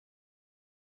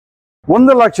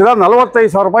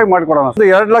1,45,000 ರೂಪಾಯಿ ಮಾಡ್ಕೊಡೋಣ ಸರ್.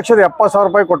 2,70,000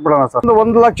 ರೂಪಾಯಿ ಕೊಟ್ಬಿಡೋಣ ಸರ್.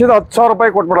 1,10,000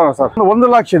 ರೂಪಾಯಿ ಕೊಟ್ಬಿಡೋಣ ಸರ್.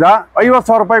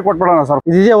 1,50,000 ರೂಪಾಯಿ ಕೊಟ್ಬಿಡೋಣ ಸರ್.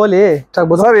 ಇದೆಯಾ ಓಲಿ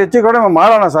ಸರ್ ಹೆಚ್ಚು ಕಡಿಮೆ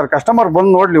ಮಾಡೋಣ ಸರ್. ಕಸ್ಟಮರ್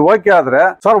ಬಂದು ನೋಡ್ಲಿ ಓಕೆ ಆದ್ರೆ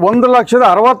ಸರ್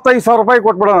 1,65,000 ರೂಪಾಯಿ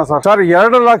ಕೊಟ್ಬಿಡೋಣ ಸರ್. ಸರ್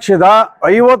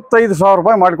 2,55,000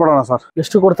 ರೂಪಾಯಿ ಮಾಡ್ಕೊಡೋಣ ಸರ್.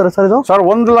 ಎಷ್ಟು ಕೊಡ್ತಾರೆ ಸರ್ ಇದು? ಸರ್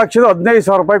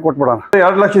 1,15,000 ರೂಪಾಯಿ ಕೊಟ್ಬಿಡೋಣ.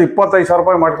 2,25,000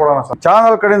 ರೂಪಾಯಿ ಮಾಡ್ಕೊಡೋಣ ಸರ್.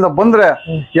 ಚಾನಲ್ ಕಡೆಯಿಂದ ಬಂದ್ರೆ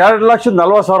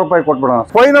 2,40,000 ರೂಪಾಯಿ ಕೊಟ್ಬಿಡೋಣ.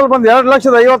 ಫೈನಲ್ ಬಂದು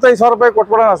 2,55,000 ರೂಪಾಯಿ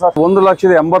ಕೊಟ್ಬಿಡೋಣ ಸರ್.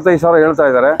 1,85,000 ಹೇಳ್ತಾ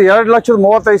ಇದಾರೆ.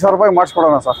 2,35,000 ರೂಪಾಯಿ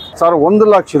ಮಾಡಿಸ್ಕೊಡೋಣ ಸರ್. ಸರ್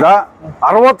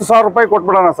 1,60,000 ರೂಪಾಯಿ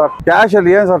ಕೊಟ್ಬಿಡೋಣ ಸರ್. ಕ್ಯಾಶ್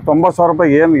ಅಲ್ಲಿ ಏನ್ ಸರ್ 90,000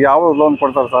 ರೂಪಾಯಿ ಏನ್ ಯಾವ ಲೋನ್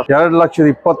ಕೊಡ್ತಾರೆ ಸರ್.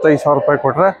 2,25,000 ರೂಪಾಯಿ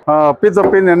ಕೊಟ್ರೆ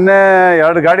ಪಿನ್ ನಿನ್ನೆ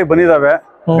 2 ಗಾಡಿ ಬಂದಿದಾವೆ.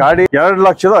 ಗಾಡಿ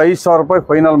 2,05,000 ರೂಪಾಯಿ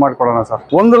ಫೈನಲ್ ಮಾಡ್ಕೊಡೋಣ ಸರ್.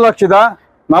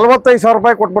 1,45,000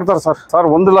 ರೂಪಾಯಿ ಕೊಟ್ಬಿಡ್ತಾರೆ ಸರ್. ಸರ್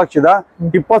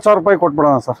 1,20,000 ರೂಪಾಯಿ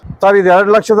ಕೊಟ್ಬಿಡೋಣ ಸರ್. ಸರ್ ಇದು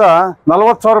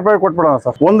 2,40,000 ರೂಪಾಯಿ ಕೊಟ್ಬಿಡೋಣ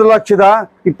ಸರ್.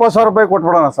 1,20,000 ರೂಪಾಯಿ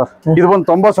ಕೊಟ್ಬಿಡೋಣ ಸರ್. ಇದು ಬಂದು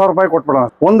 90,000 ರೂಪಾಯಿ ಕೊಟ್ಬಿಡೋಣ.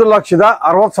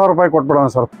 1,60,000 ರೂಪಾಯಿ ಕೊಟ್ಬಿಡೋಣ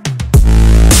ಸರ್.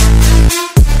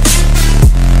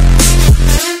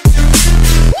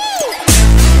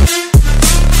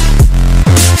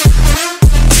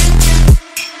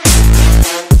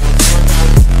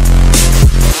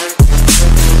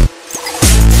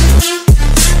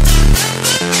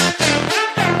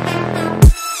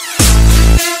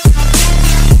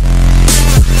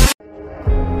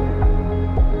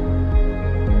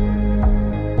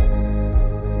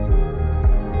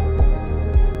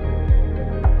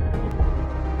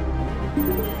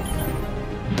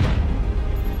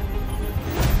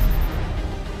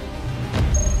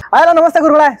 ಹಲೋ ನಮಸ್ತೆ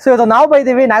ಗುರುಗಳೇ. ಸೊ ಇದು ನಾವು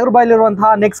ಬೈದೀವಿ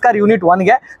ನಾಗರಬಾವಿಲಿರುವಂತಹ NEXCAR ಯೂನಿಟ್ 1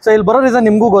 ಗೆ. ಸೊ ಇಲ್ಲಿ ಬರೋ ರೀಸನ್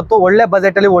ನಿಮಗೂ ಗೊತ್ತು, ಒಳ್ಳೆ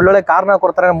ಬಜೆಟ್ ಅಲ್ಲಿ ಒಳ್ಳೊಳ್ಳೆ ಕಾರ್ನ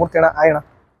ಕೊಡ್ತಾರೆ. ಮೂರ್ತಿ ಅಣ್ಣ ಆಯ್ಣ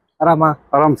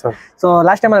ಆರಾಮ್ sir. So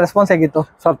last time response ಹೇಗಿತ್ತು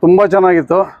ಸರ್? ತುಂಬಾ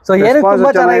ಚೆನ್ನಾಗಿತ್ತು. ಸೊ ಏನಕ್ಕೆ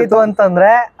ತುಂಬಾ ಚೆನ್ನಾಗಿತ್ತು ಅಂತಂದ್ರೆ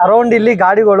ಅರೌಂಡ್ ಇಲ್ಲಿ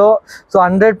ಗಾಡಿಗಳು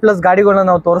 100+ ಗಾಡಿಗಳನ್ನ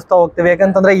ನಾವು ತೋರಿಸ್ತಾ ಹೋಗ್ತೀವಿ.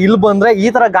 ಯಾಕಂತಂದ್ರೆ ಇಲ್ಲಿ ಬಂದ್ರೆ ಈ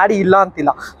ತರ ಗಾಡಿ ಇಲ್ಲ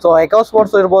ಅಂತಿಲ್ಲ. ಸೊ ಎಕೋ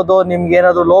ಸ್ಪೋರ್ಟ್ಸ್ ಇರ್ಬೋದು, ನಿಮ್ಗೆ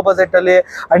ಏನಾದ್ರು ಲೋ ಬಜೆಟ್ ಅಲ್ಲಿ.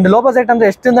 ಅಂಡ್ ಲೋ ಬಜೆಟ್ ಅಂದ್ರೆ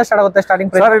ಎಷ್ಟಿಂದ ಸ್ಟಾರ್ಟ್ ಆಗುತ್ತೆ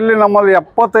ಸ್ಟಾರ್ಟಿಂಗ್ ಪ್ರೈಸ್? ಸರ್ ಇಲ್ಲಿ ನಮ್ಮಲ್ಲಿ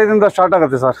 75,000 ಸ್ಟಾರ್ಟ್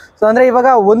ಆಗುತ್ತೆ ಸರ್. ಸೊ ಅಂದ್ರೆ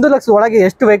ಇವಾಗ 1 ಲಕ್ಷ ಒಳಗೆ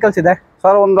ಎಷ್ಟು ವೆಹಿಕಲ್ಸ್ ಇದೆ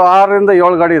ಸರ್? ಒಂದು 6ರಿಂದ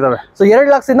 7 ಗಾಡಿ ಇದಾವೆ. ಸೊ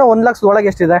 2 ಲಕ್ಷದಿಂದ 1 ಲಕ್ಷ ಒಳಗೆ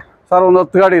ಎಷ್ಟಿದೆ ಸರ್? ಒಂದು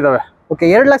 10 ಗಾಡಿ ಇದಾವೆ. ಓಕೆ,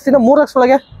 2 ಲಕ್ಷದಿಂದ 3 ಲಕ್ಷ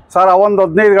ಒಳಗೆ ಸರ್ ಒಂದು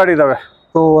 15 ಗಾಡಿ ಇದಾವೆ.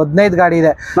 ಸೊ 15 ಗಾಡಿ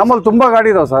ಇದೆ ನಮ್ಮಲ್ಲಿ ತುಂಬಾ ಗಾಡಿ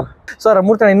ಇದಾವೆ ಸರ್. ಸರ್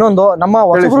ಮೂರ್ತಿ ಇನ್ನೊಂದು ನಮ್ಮ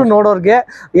ಹೊಸಬ್ರು ನೋಡೋರ್ಗೆ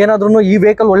ಏನಾದ್ರು ಈ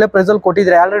ವೆಹಿಕಲ್ ಒಳ್ಳೆ ಪ್ರೈಸ್ ಅಲ್ಲಿ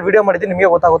ಕೊಟ್ಟಿದ್ರೆ, ಆಲ್ರೆಡಿ ವಿಡಿಯೋ ಮಾಡಿದ್ರೆ ನಿಮಗೆ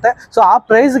ಗೊತ್ತಾಗುತ್ತೆ. ಸೊ ಆ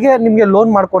ಪ್ರೈಸ್ ಗೆ ನಿಮ್ಗೆ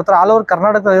ಲೋನ್ ಮಾಡ್ಕೊಡ್ತಾರೆ, ಆಲ್ ಓವರ್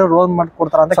ಕರ್ನಾಟಕ ಲೋನ್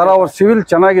ಮಾಡ್ಕೊಡ್ತಾರ ಅಂತ ಸರ್. ಅವ್ರ ಸಿವಿಲ್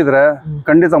ಚೆನ್ನಾಗಿದ್ರೆ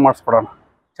ಖಂಡಿತ ಮಾಡಿಸ್ಕೊಡೋಣ.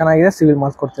 ಚೆನ್ನಾಗಿದೆ, ಸಿವಿಲ್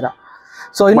ಮಾಡಿಸ್ಕೊಡ್ತೀರಾ.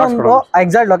 ಸೊ ಇನ್ನೊಂದು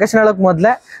ಎಕ್ಸಾಕ್ಟ್ ಲೊಕೇಶನ್ ಹೇಳಕ್ ಮೊದ್ಲೆ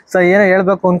ಸರ್ ಏನೋ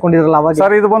ಹೇಳ್ಬೇಕು ಅನ್ಕೊಂಡಿರಲ್ಲ ಅವಾಗ.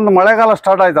 ಸರ್ ಇದು ಬಂದು ಮಳೆಗಾಲ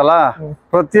ಸ್ಟಾರ್ಟ್ ಆಯ್ತಲ್ಲ,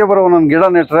 ಪ್ರತಿಯೊಬ್ಬರು ಒಂದೊಂದು ಗಿಡ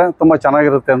ನೆಟ್ರೆ ತುಂಬಾ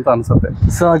ಚೆನ್ನಾಗಿರುತ್ತೆ ಅಂತ ಅನ್ಸುತ್ತೆ.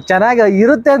 ಸೊ ಚೆನ್ನಾಗಿ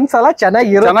ಇರುತ್ತೆ ಅನ್ಸಲ್ಲ,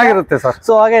 ಚೆನ್ನಾಗಿರುತ್ತೆ ಸರ್.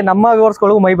 ಸೊ ಹಾಗೆ ನಮ್ಮ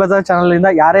ವ್ಯೂವರ್ಸ್ಗಳು ಮೈ ಬಜಾರ್ ಚಾನಲ್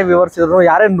ಇಂದ ಯಾರೇ ವ್ಯೂವರ್ಸ್ ಇದ್ರು,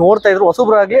 ಯಾರೇ ನೋಡ್ತಾ ಇದ್ರು,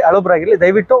 ಹೊಸಬ್ರಾಗ್ಲಿ ಹಳಬ್ರಾಗಿರ್ಲಿ,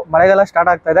 ದಯವಿಟ್ಟು ಮಳೆಗಾಲ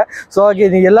ಸ್ಟಾರ್ಟ್ ಆಗ್ತಾ ಇದೆ. ಸೊ ಹಾಗೆ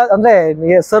ಎಲ್ಲ ಅಂದ್ರೆ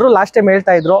ಸರ್ ಲಾಸ್ಟ್ ಟೈಮ್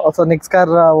ಹೇಳ್ತಾ ಇದ್ರು. ಸೊ NEXCAR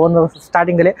ಒಂದು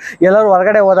ಸ್ಟಾರ್ಟಿಂಗ್ ಅಲ್ಲಿ ಎಲ್ಲರೂ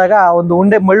ಹೊರಗಡೆ ಹೋದಾಗ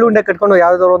ಒಂದು ಮಳ್ಳು ಉಂಡೆ ಕಟ್ಕೊಂಡು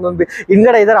ಯಾವ್ದಾದ್ರು ಒಂದೊಂದು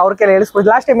ಹಿಂಗಡೆ ಇದಾರೆ ಅವ್ರ ಕೈಲಿ ಹೇಳಿಸ್ಬೋದು.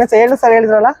 ಲಾಸ್ಟ್ ಟೈಮ್ ಸರ್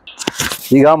ಹೇಳಿದ್ರಲ್ಲ,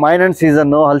 ಈಗ ಮಾವಿನ ಹಣ್ಣು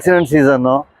ಸೀಸನ್ನು, ಹಲಸಿನ ಹಣ್ಣು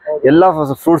ಸೀಸನ್ನು, ಎಲ್ಲ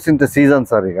ಫ್ರೂಟ್ಸ್ ಇಂತ ಸೀಸನ್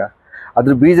ಸರ್. ಈಗ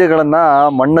ಅದ್ರ ಬೀಜಗಳನ್ನ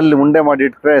ಮಣ್ಣಲ್ಲಿ ಉಂಡೆ ಮಾಡಿ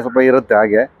ಇಟ್ರೆ ಸ್ವಲ್ಪ ಇರುತ್ತೆ.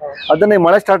 ಹಾಗೆ ಅದನ್ನ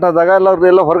ಮಳೆ ಸ್ಟಾರ್ಟ್ ಆದಾಗ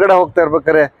ಎಲ್ಲ ಹೊರಗಡೆ ಹೋಗ್ತಾ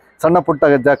ಇರ್ಬೇಕಾದ್ರೆ ಸಣ್ಣ ಪುಟ್ಟ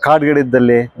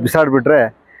ಕಾಡ್ಗಿಡದಲ್ಲಿ ಬಿಸಾಡ್ಬಿಟ್ರೆ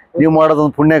ನೀವು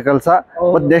ಮಾಡೋದೊಂದು ಪುಣ್ಯ ಕೆಲಸ.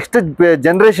 ಮತ್ತು ನೆಕ್ಸ್ಟ್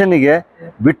ಜನ್ರೇಷನ್ಗೆ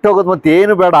ಬಿಟ್ಟೋಗೋದು. ಮತ್ತೆ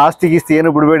ಏನು ಬೇಡ, ಆಸ್ತಿ ಗೀಸ್ತಿ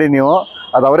ಏನು ಬಿಡಬೇಡಿ ನೀವು,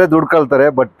 ಅದು ಅವರೇ ದುಡ್ಕೊಳ್ತಾರೆ.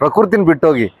 ಬಟ್ ಪ್ರಕೃತಿನ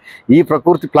ಬಿಟ್ಟೋಗಿ. ಈ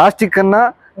ಪ್ರಕೃತಿ ಪ್ಲಾಸ್ಟಿಕ್ಕನ್ನು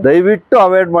ದಯವಿಟ್ಟು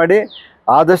ಅವಾಯ್ಡ್ ಮಾಡಿ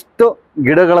ಆದಷ್ಟು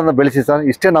ಗಿಡಗಳನ್ನು ಬೆಳೆಸಿ ಸರ್.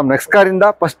 ಇಷ್ಟೇ ನಮ್ಮ NEXCAR ಇಂದ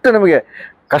ಫಸ್ಟ್ ನಮಗೆ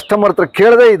ಕಸ್ಟಮರ್ ಹತ್ರ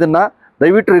ಕೇಳದೆ ಇದನ್ನ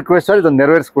ದಯವಿಟ್ಟು ರಿಕ್ವೆಸ್ಟ್ ಮಾಡಿ ಇದನ್ನು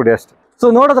ನೆರವೇರಿಸ್ಕೊಡಿ ಅಷ್ಟೇ. ಸೊ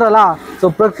ನೋಡಿದ್ರಲ್ಲ, ಸೊ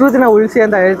ಪ್ರಕೃತಿನ ಉಳಿಸಿ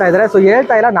ಅಂತ ಹೇಳ್ತಾ ಇದ್ದಾರೆ. ಸೊ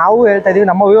ಹೇಳ್ತಾ ಇಲ್ಲ, ನಾವು ಹೇಳ್ತಾ ಇದೀವಿ.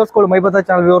 ನಮ್ಮ ವ್ಯೂವರ್ಸ್ಗಳು, ಮೈ ಬಜಾರ್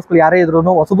ಚಾನಲ್ ವ್ಯೂವರ್ಸ್ಗಳು ಯಾರೇ ಇದ್ರು,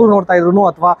 ಹೊಸಬ್ರು ನೋಡ್ತಾ ಇದ್ರು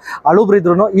ಅಥವಾ ಹಳುಬ್ರು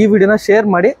ಇದ್ರು, ಈ ವಿಡಿಯೋನ ಶೇರ್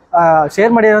ಮಾಡಿ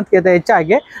ಅನ್ನೋದಕ್ಕಿಂತ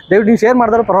ಹೆಚ್ಚಾಗಿ ದಯವಿಟ್ಟು ನೀವು ಶೇರ್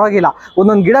ಮಾಡಿದ್ರೆ ಪರವಾಗಿಲ್ಲ,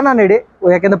 ಒಂದೊಂದು ಗಿಡನ ನೆಡಿ.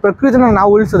 ಯಾಕೆಂದ್ರೆ ಪ್ರಕೃತಿನ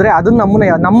ನಾವು ಉಳಿಸಿದ್ರೆ ಅದು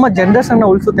ನಮ್ಮ ಜನರೇಷನ್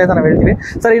ಉಳಿಸುತ್ತೆ ಅಂತ ನಾವು ಹೇಳ್ತೀವಿ.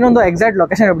 ಸರ್ ಇನ್ನೊಂದು ಎಕ್ಸಾಕ್ಟ್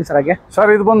ಲೊಕೇಶನ್ ಹೇಳಿ ಸರ್. ಹಾಗೆ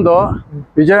ಸರ್ ಇದು ಬಂದು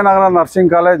ವಿಜಯನಗರ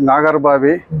ನರ್ಸಿಂಗ್ ಕಾಲೇಜ್,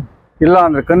 ನಾಗರಬಾವಿ. ಇಲ್ಲ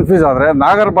ಅಂದ್ರೆ ಕನ್ಫ್ಯೂಸ್ ಆದ್ರೆ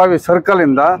ನಾಗರಬಾವಿ ಸರ್ಕಲ್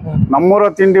ಇಂದ ನಮ್ಮೂರ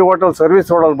ತಿಂಡಿ ಹೋಟೆಲ್ ಸರ್ವಿಸ್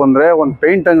ರೋಡಲ್ಲಿ ಬಂದ್ರೆ ಒಂದು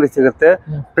ಪೇಂಟ್ ಅಂಗಡಿ ಸಿಗುತ್ತೆ.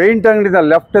 ಪೇಂಟ್ ಅಂಗಡಿನ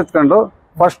ಲೆಫ್ಟ್ ಎತ್ಕೊಂಡು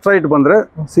ಫಸ್ಟ್ ರೈಟ್ ಬಂದ್ರೆ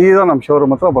ಸೀದಾ ನಮ್ಮ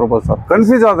ಶೋರೂಮ್ ಹತ್ರ ಬರ್ಬೋದು ಸರ್.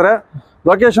 ಕನ್ಫ್ಯೂಸ್ ಆದ್ರೆ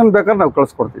ಲೊಕೇಶನ್ ಬೇಕಾದ್ರೆ ನಾವು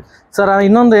ಕಳ್ಸಿಕೊಡ್ತೀವಿ ಸರ್.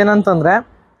 ಇನ್ನೊಂದು ಏನಂತಂದ್ರೆ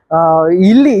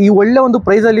ಇಲ್ಲಿ ಈ ಒಳ್ಳೆ ಒಂದು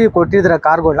ಪ್ರೈಸ್ ಅಲ್ಲಿ ಕೊಟ್ಟಿದ್ದೀರಾ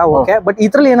ಕಾರ್ಗಳನ್ನ, ಓಕೆ. ಬಟ್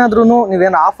ಇದ್ರಲ್ಲಿ ಏನಾದ್ರು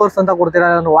ನೀವೇನು ಆಫರ್ಸ್ ಅಂತ ಕೊಡ್ತೀರಾ,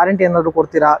 ವಾರಂಟಿ ಏನಾದ್ರು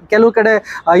ಕೊಡ್ತೀರಾ? ಕೆಲವು ಕಡೆ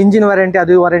ಇಂಜಿನ್ ವಾರಂಟಿ,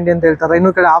 ಅದು ವಾರಂಟಿ ಅಂತ ಹೇಳ್ತಾರೆ,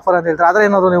 ಇನ್ನೊಂದು ಕಡೆ ಆಫರ್ ಅಂತ ಹೇಳ್ತಾರೆ. ಅದ್ರ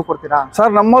ಏನಾದ್ರು ನೀವು ಕೊಡ್ತೀರಾ?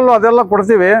 ಸರ್ ನಮ್ಮಲ್ಲೂ ಅದೆಲ್ಲ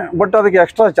ಕೊಡ್ತೀವಿ, ಬಟ್ ಅದಕ್ಕೆ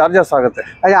ಎಕ್ಸ್ಟ್ರಾ ಚಾರ್ಜಸ್ ಆಗುತ್ತೆ.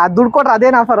 ಅದು ದುಡ್ಡು ಕೊಟ್ರೆ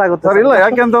ಅದೇನು ಆಫರ್ ಆಗುತ್ತೆ ಸರ್? ಇಲ್ಲ,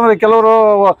 ಯಾಕೆಂತಂದ್ರೆ ಕೆಲವರು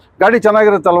ಗಾಡಿ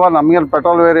ಚೆನ್ನಾಗಿರುತ್ತಲ್ವಾ, ನಮ್ಗೆ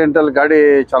ಪೆಟ್ರೋಲ್ ವೇರಿಯಂಟ್ ಅಲ್ಲಿ ಗಾಡಿ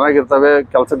ಚೆನ್ನಾಗಿರ್ತವೆ,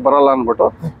 ಕೆಲ್ಸಕ್ಕೆ ಬರಲ್ಲ ಅಂದ್ಬಿಟ್ಟು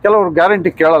ಕೆಲವರು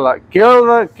ಗ್ಯಾರಂಟಿ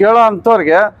ಕೇಳೋ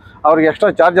ಅಂಥವ್ರಿಗೆ ಅವ್ರಿಗೆ ಎಕ್ಸ್ಟ್ರಾ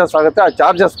ಚಾರ್ಜಸ್ ಆಗುತ್ತೆ. ಆ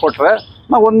ಚಾರ್ಜಸ್ ಕೊಟ್ರೆ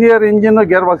ನಾವು 1 ಇಯರ್ ಇಂಜಿನ್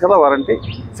ಗೇರ್ ಬಾಕ್ಸ್ ಎಲ್ಲ ವಾರಂಟಿ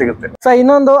ಸಿಗುತ್ತೆ. ಸೊ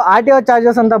ಇನ್ನೊಂದು RTO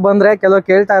ಚಾರ್ಜಸ್ ಅಂತ ಬಂದ್ರೆ ಕೆಲವರು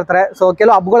ಕೇಳ್ತಾ ಇರ್ತಾರೆ. ಸೊ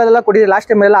ಕೆಲವು ಹಬ್ಬಗಳೆಲ್ಲ ಕೊಟ್ಟಿದ್ರೆ, ಲಾಸ್ಟ್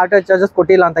ಟೈಮ್ ಎಲ್ಲ RTO ಚಾರ್ಜಸ್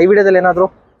ಕೊಟ್ಟಿಲ್ಲ ಅಂತ ಈ ವಿಡಿಯೋದಲ್ಲಿ ಏನಾದ್ರು?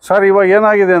 ಸರ್ ಇವಾಗ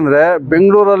ಏನಾಗಿದೆ ಅಂದ್ರೆ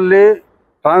ಬೆಂಗಳೂರಲ್ಲಿ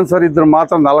ಟ್ರಾನ್ಸ್ಫರ್ ಇದ್ರೆ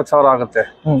ಮಾತ್ರ 4,000 ಆಗುತ್ತೆ.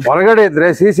 ಹೊರಗಡೆ ಇದ್ರೆ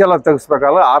CC ಎಲ್ಲ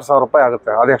ತೆಗಿಸ್ಬೇಕಾದ್ರೆ 6,000 ರೂಪಾಯಿ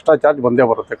ಆಗುತ್ತೆ. ಅದು ಎಕ್ಸ್ಟ್ರಾ ಚಾರ್ಜ್ ಬಂದೇ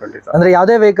ಬರುತ್ತೆ ಖಂಡಿತ. ಅಂದ್ರೆ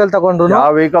ಯಾವ್ದೇ ವೆಹಿಕಲ್ ತಗೊಂಡ್ರು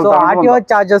RTO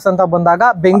ಚಾರ್ಜಸ್ ಅಂತ ಬಂದಾಗ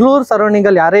ಬೆಂಗಳೂರು ಸರೌಂಡಿಂಗ್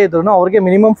ಅಲ್ಲಿ ಯಾರೇ ಇದ್ರು ಅವ್ರಿಗೆ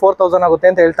ಮಿನಿಮಮ್ 4,000 ಆಗುತ್ತೆ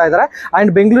ಅಂತ ಹೇಳ್ತಾ ಇದಾರೆ.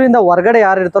 ಅಂಡ್ ಬೆಂಗಳೂರಿಂದ ಹೊರಗಡೆ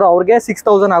ಯಾರು ಇರ್ತಾರೋ ಅವ್ರಿಗೆ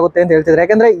 6,000 ಆಗುತ್ತೆ ಅಂತ ಹೇಳ್ತಿದ್ರೆ.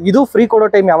 ಯಾಕಂದ್ರೆ ಇದು ಫ್ರೀ ಕೊಡೋ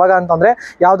ಟೈಮ್ ಯಾವಾಗ ಅಂತಂದ್ರೆ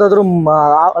ಯಾವ್ದಾದ್ರು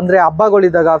ಅಂದ್ರೆ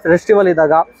ಹಬ್ಬಗಳಿದ್ದಾಗ, ಫೆಸ್ಟಿವಲ್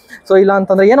ಇದ್ದಾಗ, ಸೊ ಇಲ್ಲ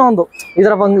ಅಂತಂದ್ರೆ ಏನೋ ಒಂದು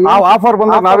ಇದರ ಆಫರ್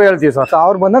ಬಂದಾಗ ನಾವೇ ಹೇಳ್ತೀವಿ ಸರ್.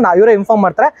 ಅವ್ರು ಬಂದು ಇವರೇ ಇನ್ಫಾರ್ಮ್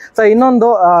ಮಾಡ್ತಾರೆ. ಸೊ ಇನ್ನೊಂದು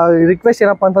ರಿಕ್ವೆಸ್ಟ್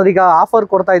ಏನಪ್ಪಾ ಅಂತಂದ್ರೆ, ಈಗ ಆಫರ್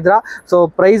ಕೊಡ್ತಾ ಇದ್ರ, ಸೊ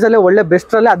ಪ್ರೈಸ್ ಅಲ್ಲೇ ಒಳ್ಳೆ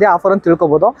ಬೆಸ್ಟ್ ಅಲ್ಲೇ ಅದೇ ಆಫರ್ ಅಂತ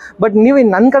ತಿಳ್ಕೊಬಹುದು. ಬಟ್ ನೀವು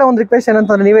ನನ್ನ ಕಡೆ ಒಂದು ರಿಕ್ವೆಸ್ಟ್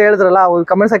ಏನಂತಂದ್ರೆ, ನೀವೇ ಹೇಳಿದ್ರಲ್ಲ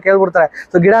ಕಮೆಂಟ್ಸ್ ಕೇಳ್ಬಿಡ್ತಾರೆ,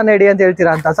 ಸೊ ಗಿಡ ನೆಡಿ ಅಂತ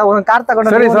ಹೇಳ್ತೀರಾ ಅಂತ. ಸೊ ಒಂದ್ ಕಾರ್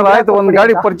ತಗೊಂಡು ಸರಿ ಸರ್ ಆಯ್ತು, ಒಂದ್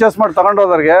ಗಾಡಿ ಪರ್ಚೇಸ್ ಮಾಡಿ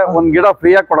ತಗೊಂಡೋದ್ರಿಗೆ ಒಂದ್ ಗಿಡ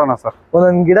ಫ್ರೀ ಆಗಿ ಕೊಡೋಣ ಸರ್.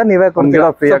 ಒಂದೊಂದ್ ಗಿಡ ನೀವೇ ಕೊಡ್ತೀರಾ.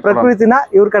 ಪ್ರಕೃತಿನ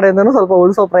ಇವ್ರ ಕಡೆಯಿಂದನೂ ಸ್ವಲ್ಪ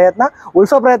ಉಳಿಸೋ ಪ್ರಯತ್ನ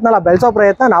ಅಲ್ಲ, ಬೆಳೆಸೋ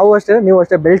ಪ್ರಯತ್ನ ನಾವು ಅಷ್ಟೇ, ನೀವು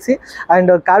ಅಷ್ಟೇ ಬೆಳೆಸಿ.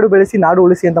 ಅಂಡ್ ಕಾಡು ಬೆಳೆಸಿ ನಾಡು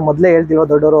ಉಳಿಸಿ ಅಂತ ಮೊದಲೇ ಹೇಳ್ತಿಲ್ವ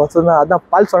ದೊಡ್ಡವರು, ಅದನ್ನ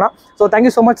ಪಾಲಿಸೋಣ. So thank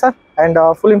you so much sir. And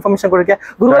full information ಕೊಡೋಕೆ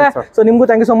ಗುರುಗಳೇ. ಸೊ ನಿಮಗೂ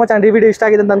thank you so much. And ಈ ವಿಡಿಯೋ ಇಷ್ಟ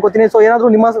ಆಗಿದೆ ಅಂತ ಅನ್ಕೋತೀನಿ. ಸೊ ಏನಾದ್ರು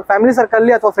ನಿಮ್ಮ ಫ್ಯಾಮಿಲಿ ಸರ್ಕಲ್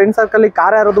ಅಥವಾ ಫ್ರೆಂಡ್ ಸರ್ಕಲ್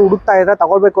ಕಾರ್ ಯಾರಾದ್ರು ಹುಡುಕ್ತಾ ಇದ್ರೆ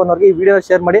ತಗೊಳ್ಬೇಕು ಅನ್ನೋರಿಗೆ ಈ ವಿಡಿಯೋ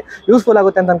ಶೇರ್ ಮಾಡಿ, ಯೂಸ್ಫುಲ್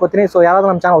ಆಗುತ್ತೆ ಅಂತ ಅನ್ಕೋತೀನಿ. ಸೊ ಯಾರಾದ್ರೂ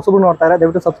ನಮ್ಮ ಚಾನಲ್ ಹೊಸಬ್ರು ನೋಡ್ತಾ ಇದ್ದಾರೆ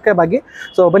ದಯವಿಟ್ಟು ಸಬ್ಸ್ಕ್ರೈಬ್ ಆಗಿ.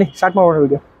 ಸೊ ಬನ್ನಿ ಸ್ಟಾರ್ಟ್ ಮಾಡೋಣ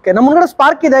ವಿಡಿಯೋ. ಓಕೆ, ನಮ್ಮ ಮುಂದೆ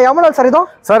ಸ್ಪಾರ್ಕ್ ಇದೆ. ಯಾವ ಮಾಡಲ್ ಸರ್ ಇದು?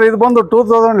 ಸರ್ ಇದು ಬಂದು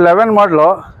 2011 ಮಾಡಲು.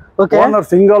 Owner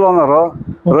single owner.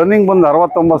 ರನ್ನಿಂಗ್ ಬಂದು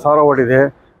 69,000 ಓಡಿದೆ.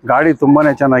 ಗಾಡಿ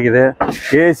ತುಂಬಾನೇ ಚೆನ್ನಾಗಿದೆ.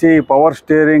 AC, power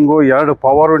steering, 2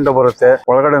 power window ಬರುತ್ತೆ.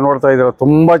 ಒಳಗಡೆ ನೋಡ್ತಾ ಇದ್ದೀರಾ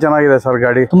ತುಂಬಾ ಚೆನ್ನಾಗಿದೆ ಸರ್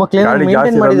ಗಾಡಿ. ಗಾಡಿ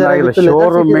ಜಾಸ್ತಿ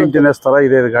ಶೋರೂಮ್ ಮೇಂಟೆನೆನ್ಸ್ ತರ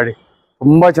ಇದೆ ಇದು ಗಾಡಿ.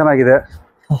 ತುಂಬಾ ಚೆನ್ನಾಗಿದೆ.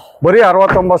 ಬರೀ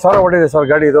 69,000 ಓಡಿದೆ ಸರ್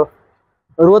ಗಾಡಿ ಇದು.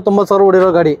 69,000 ಓಡಿರೋ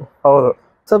ಗಾಡಿ. ಹೌದು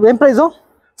ಸರ್. ಏನ್ price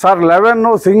sir?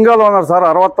 11 single owner sir.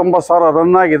 69,000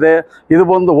 run ಆಗಿದೆ. ಇದು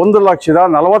ಬಂದು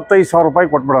 1,45,000 ರೂಪಾಯಿ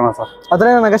ಕೊಟ್ಬಿಡೋಣ ಸರ್.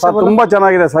 ತುಂಬಾ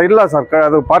ಚೆನ್ನಾಗಿದೆ ಸರ್. ಇಲ್ಲ ಸರ್,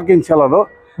 ಅದು ಪಾರ್ಕಿಂಗ್ ಸೆಲ್. ಅದು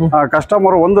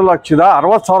ಕಸ್ಟಮರ್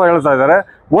 1,60,000 ಹೇಳ್ತಾ ಇದಾರೆ.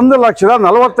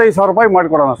 1,45,000 ರೂಪಾಯಿ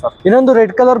ಮಾಡಿಕೊಡೋಣ ಸರ್. ಇನ್ನೊಂದು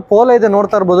ರೆಡ್ ಕಲರ್ ಪೋಲೋ ಇದೆ,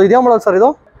 ನೋಡ್ತಾ ಇರ್ಬೋದು. ಇದೇ ಮಾಡಲ್ ಸರ್ ಇದು?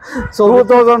 So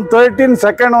 2013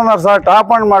 second owner sir.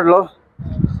 Top and ಮಾಡಲು.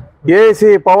 AC,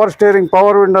 power steering,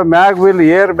 power window, mag wheel,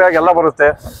 air bag ಎಲ್ಲ ಬರುತ್ತೆ.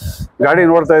 ಗಾಡಿ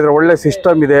ನೋಡ್ತಾ ಇದ್ರೆ ಒಳ್ಳೆ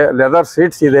ಸಿಸ್ಟಮ್ ಇದೆ. ಲೆದರ್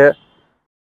ಸೀಟ್ಸ್ ಇದೆ.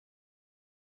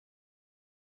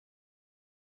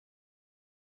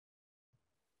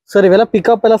 ಸರ್ ಇವೆಲ್ಲ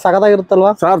ಪಿಕಪ್ ಎಲ್ಲ ಸಗದಾಗಿರುತ್ತಲ್ವಾ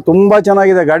ಸರ್? ತುಂಬಾ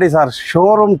ಚೆನ್ನಾಗಿದೆ ಗಾಡಿ ಸರ್.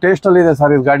 ಶೋರೂಮ್ ಟೇಸ್ಟ್ ಅಲ್ಲಿ ಇದೆ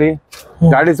ಸರ್ ಇದು ಗಾಡಿ.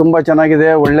 ಗಾಡಿ ತುಂಬಾ ಚೆನ್ನಾಗಿದೆ.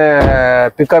 ಒಳ್ಳೆ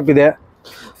ಪಿಕಪ್ ಇದೆ.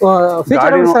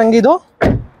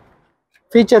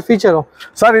 ಫೀಚರ್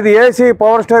ಸರ್ ಇದು AC,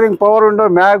 power steering, power window,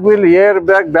 mag wheel, air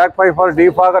bag, back wiper,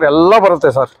 defogger ಎಲ್ಲ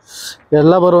ಬರುತ್ತೆ ಸರ್.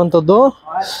 ಎಲ್ಲ ಬರುವಂತದ್ದು.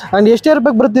 ಅಂಡ್ ಎಷ್ಟು ಏರ್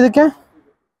ಬ್ಯಾಗ್ ಬರುತ್ತೆ ಇದಕ್ಕೆ?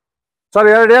 ಸರ್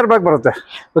 2 ಏರ್ ಬ್ಯಾಗ್ ಬರುತ್ತೆ.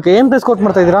 ಓಕೆ, ಏನ್ ಪ್ರೈಸ್ ಕೊಟ್ಟು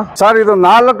ಮಾಡ್ತಾ ಇದೀರಾ ಸರ್? ಇದು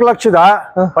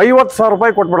 4,50,000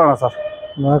 ರೂಪಾಯಿ ಕೊಟ್ಬಿಡೋಣ ಸರ್.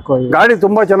 ಗಾಡಿ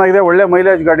ತುಂಬಾ ಚೆನ್ನಾಗಿದೆ. ಒಳ್ಳೆ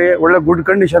ಮೈಲೇಜ್ ಗಾಡಿ, ಒಳ್ಳೆ ಗುಡ್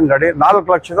ಕಂಡೀಷನ್ ಗಾಡಿ.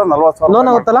 4,40,000. ಲೋನ್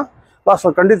ಆಗುತ್ತಲ್ಲ?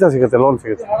 ಖಂಡಿತ ಸಿಗುತ್ತೆ, ಲೋನ್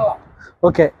ಸಿಗುತ್ತೆ.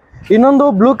 ಓಕೆ, ಇನ್ನೊಂದು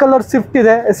ಬ್ಲೂ ಕಲರ್ ಸ್ವಿಫ್ಟ್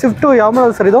ಇದೆ. ಸ್ವಿಫ್ಟ್ ಯಾವ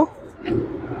ಮಾಡಲ್ ಸರ್ ಇದು?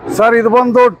 ಸರ್ ಇದು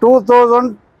ಬಂದು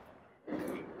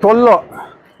 2012.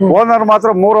 ಓನರ್ ಮಾತ್ರ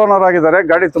 3 ಓನರ್ ಆಗಿದ್ದಾರೆ.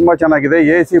 ಗಾಡಿ ತುಂಬಾ ಚೆನ್ನಾಗಿದೆ.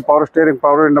 AC, power steering,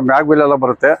 power window, mag wheel ಎಲ್ಲ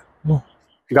ಬರುತ್ತೆ.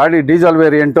 ಗಾಡಿ ಡೀಸೆಲ್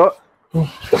ವೇರಿಯಂಟು.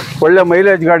 ಒಳ್ಳೆ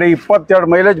ಮೈಲೇಜ್ ಗಾಡಿ. 22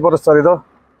 ಮೈಲೇಜ್ ಬರುತ್ತೆ ಸರ್ ಇದು.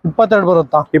 22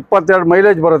 ಬರುತ್ತಾ? 22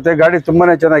 ಮೈಲೇಜ್ ಬರುತ್ತೆ. ಗಾಡಿ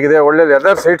ತುಂಬಾನೇ ಚೆನ್ನಾಗಿದೆ. ಒಳ್ಳೆ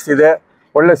ಲೆದರ್ ಸೀಟ್ಸ್ ಇದೆ.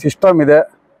 ಒಳ್ಳೆ ಸಿಸ್ಟಮ್ ಇದೆ.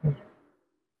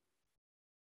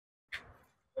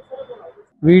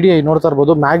 ವಿಡಿಯೋ ನೋಡ್ತಾ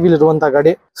ಇರ್ಬೋದು. ಮ್ಯಾಗ್ ವೀಲ್ ಇರುವಂತ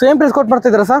ಗಾಡಿ. ಸೇಮ್ ಪ್ರೈಸ್ ಕೊಟ್ಟು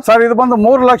ಮಾಡ್ತಿದ್ದೀರಾ ಸರ್? ಸರ್ ಇದು ಬಂದು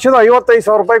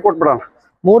 3,55,000 ರೂಪಾಯಿ ಕೊಟ್ಬಿಡೋಣ.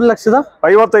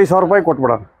 3,55,000 ರೂಪಾಯಿ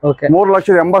ಕೊಟ್ಬಿಡೋಣ. ಓಕೆ,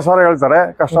 3,80,000 ಹೇಳ್ತಾರೆ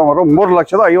ಕಸ್ಟಮರ್.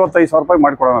 3,55,000 ರೂಪಾಯಿ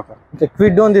ಮಾಡಿಕೊಡೋಣ ಸರ್.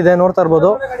 ಕ್ವಿಡ್ ಒಂದಿದೆ ನೋಡ್ತಾ ಇರ್ಬೋದು.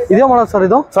 ಇದೇ ಮಾಡಲ್ ಸರ್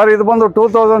ಇದು? ಸರ್ ಇದು ಬಂದು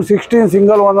 2016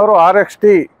 ಸಿಂಗಲ್ ಓನರ್ RXT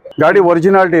ಗಾಡಿ.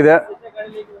 ಒರಿಜಿನಾಲಿಟಿ ಇದೆ.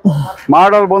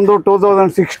 ಮಾಡಲ್ ಬಂದು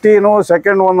 2016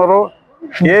 second owner.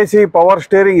 AC, power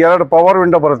steering, 2 power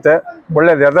window ಬರುತ್ತೆ.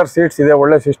 ಒಳ್ಳೆ ಲೆದರ್ ಸೀಟ್ಸ್ ಇದೆ.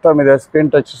 ಒಳ್ಳೆ ಸಿಸ್ಟಮ್ ಇದೆ. Screen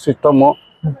touch system.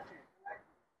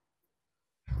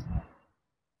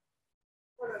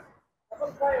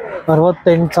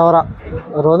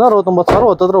 68,000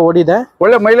 ಹೊತ್ತತ್ರ ಓಡಿದೆ.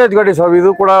 ಒಳ್ಳೆ ಮೈಲೇಜ್ ಗಾಡಿ ಸರ್. ಇದು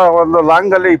ಕೂಡ ಒಂದು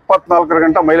ಲಾಂಗ್ ಅಲ್ಲಿ 24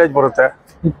 ಗಂಟೆ ಮೈಲೇಜ್ ಬರುತ್ತೆ.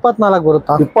 24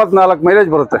 ಬರುತ್ತಾ? 24 ಮೈಲೇಜ್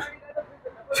ಬರುತ್ತೆ.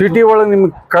 ಸಿಟಿ ಒಳಗೆ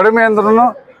ನಿಮ್ಗೆ ಕಡಿಮೆ ಅಂದ್ರೂ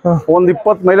ಒಂದು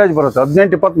 20 ಮೈಲೇಜ್ ಬರುತ್ತೆ.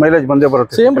 18-20 ಮೈಲೇಜ್ ಬಂದೇ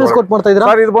ಬರುತ್ತೆ. ಸೇಮ್ ಪ್ರೈಸ್ ಕೊಟ್ಟು ಮಾಡ್ತಾ ಇದ್ದೀರಾ?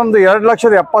 ಸರ್ ಇದು ಬಂದು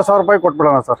 2,70,000 ರೂಪಾಯಿ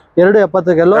ಕೊಟ್ಬಿಡೋಣ ಸರ್.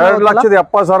 2,70,000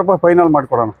 2,70,000 ರೂಪಾಯಿ ಫೈನಲ್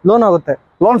ಮಾಡ್ಕೊಡೋಣ. ಲೋನ್ ಆಗುತ್ತೆ?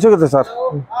 ಲೋನ್ ಸಿಗುತ್ತೆ ಸರ್.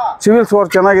 ಸಿವಿಲ್ ಸ್ಕೋರ್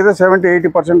ಚೆನ್ನಾಗಿದೆ.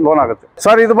 70-80% ಲೋನ್ ಆಗುತ್ತೆ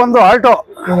ಸರ್. ಇದು ಬಂದು ಆಲ್ಟೋ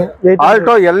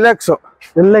LX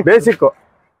ಬೇಸಿಕ್.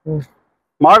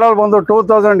 ಮಾಡಲ್ ಬಂದು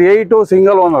 2008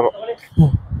 ಸಿಂಗಲ್ ಓನರ್.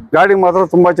 ಗಾಡಿ ಮಾತ್ರ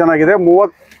ತುಂಬಾ ಚೆನ್ನಾಗಿದೆ.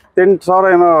 38,000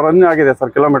 ಏನೋ ರನ್ ಆಗಿದೆ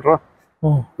ಸರ್ ಕಿಲೋಮೀಟರ್.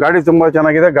 ಗಾಡಿ ತುಂಬಾ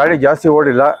ಚೆನ್ನಾಗಿದೆ. ಗಾಡಿ ಜಾಸ್ತಿ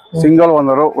ಓಡಿಲ್ಲ. Single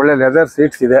owner. ಒಳ್ಳೆ ಲೆದರ್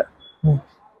ಸೀಟ್ಸ್ ಇದೆ.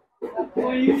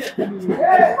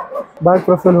 ಬ್ಯಾಕ್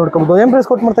ಪ್ರೊಫೈಲ್ ನೋಡ್ಕೊಂಡು ಏನ್ ಪ್ರೈಸ್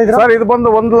ಕೊಟ್ಟು ಮಾಡ್ತಾ ಇದ್ದೀರಾ ಸರ್? ಇದು ಬಂದು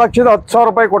 1,10,000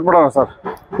 ರೂಪಾಯಿ ಕೊಟ್ಬಿಡೋಣ ಸರ್.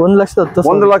 1,10,000.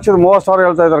 1,30,000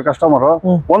 ಹೇಳ್ತಾ ಇದಾರೆ ಕಸ್ಟಮರ್.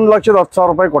 1,10,000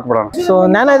 ರೂಪಾಯಿ ಕೊಟ್ಬಿಡೋಣ. ಸೊ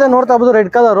ನ್ಯಾನೋ ಇದೆ ನೋಡ್ತಾ ಇರ್ಬೋದು.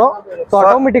 Red colour. So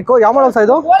automatic. ಯಾವ ಮಾಡಲ್ ಸರ್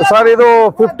ಇದು? ಸರ್ ಇದು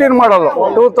 15 ಮಾಡಲ್.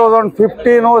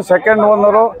 2015 ಸೆಕೆಂಡ್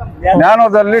ಓನರ್.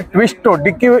 ನ್ಯಾನೋದಲ್ಲಿ ಟ್ವಿಸ್ಟ್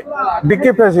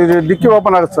ಡಿಕ್ಕಿ ಫೇಸ್ ಇದೆ. ಡಿಕ್ಕಿ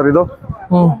ಓಪನ್ ಆಗುತ್ತೆ ಸರ್ ಇದು.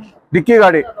 ಡಿಕ್ಕಿ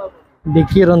ಗಾಡಿ.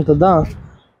 ಡಿಕ್ಕಿ ಇರುವಂತದ್ದ.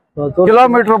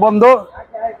 ಕಿಲೋಮೀಟರ್ ಬಂದು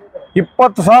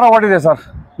 20,000 ಓಡಿದೆ ಸರ್.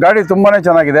 ಗಾಡಿ ತುಂಬಾನೇ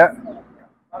ಚೆನ್ನಾಗಿದೆ.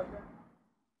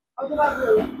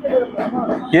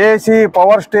 AC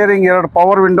power steering, 2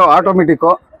 power window, automatic.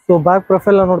 So back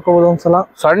profile ನೋಡ್ಕೋಬಹುದು ಒಂದ್ಸಲ.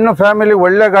 ಸಣ್ಣ ಫ್ಯಾಮಿಲಿ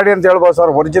ಒಳ್ಳೆ ಗಾಡಿ ಅಂತ ಹೇಳ್ಬೋದು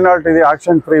ಸರ್. ಒರಿಜಿನಾಲಿಟಿ ಇದೆ,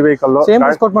 action free vehicle. Same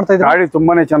discount ಮಾಡ್ತಾ ಇದ್ದೀರಾ? ಗಾಡಿ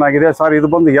ತುಂಬಾನೇ ಚೆನ್ನಾಗಿದೆ ಸರ್. ಇದು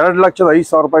ಬಂದು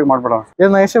 2,05,000 ರೂಪಾಯಿ ಮಾಡ್ಬಿಡೋಣ.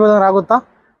 ಏನು ಎಷ್ಟು ಬಂದ್ರೆ ಆಗುತ್ತಾ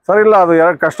ಸರ್? ಇಲ್ಲ, ಅದು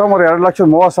ಕಸ್ಟಮರ್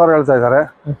 2,30,000 ಹೇಳ್ತಾ ಇದ್ದಾರೆ.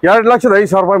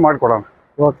 2,05,000 ರೂಪಾಯಿ ಮಾಡ್ಕೊಡೋಣ.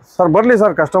 ಓಕೆ ಸರ್, ಬರ್ಲಿ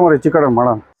ಸರ್, ಕಸ್ಟಮರ್ ಹೆಚ್ಚು ಕಡೆ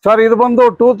ಮಾಡೋಣ. ಸರ್, ಇದು ಬಂದು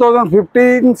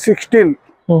 2015-16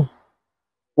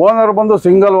 ಓನರ್ ಬಂದು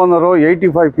ಸಿಂಗಲ್ ಓನರು,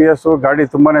 85 PS. ಗಾಡಿ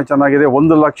ತುಂಬಾನೇ ಚೆನ್ನಾಗಿದೆ.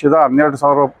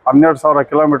 1,12,000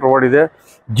 ಕಿಲೋಮೀಟರ್ ಓಡಿದೆ.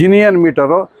 ಜಿನಿಯನ್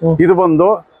ಮೀಟರು. ಇದು ಬಂದು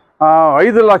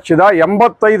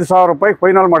 5,85,000 ರೂಪಾಯಿ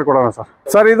ಫೈನಲ್ ಮಾಡ್ಕೊಡೋಣ ಸರ್.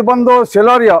 ಸರ್, ಇದು ಬಂದು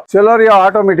ಸೆಲೋರಿಯಾ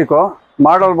ಆಟೋಮೆಟಿಕ್.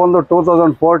 ಮಾಡಲ್ ಬಂದು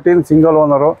 2014 ಸಿಂಗಲ್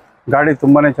ಓನರು. ಗಾಡಿ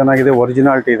ತುಂಬಾನೇ ಚೆನ್ನಾಗಿದೆ,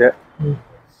 ಒರಿಜಿನಾಲಿಟಿ ಇದೆ.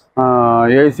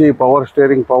 AC power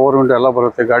steering, power window ಎಲ್ಲ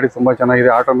ಬರುತ್ತೆ. ಗಾಡಿ ತುಂಬಾ ಚೆನ್ನಾಗಿದೆ,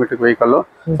 ಆಟೋಮೆಟಿಕ್ ವೆಹಿಕಲ್.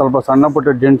 ಸ್ವಲ್ಪ ಸಣ್ಣ ಪುಟ್ಟ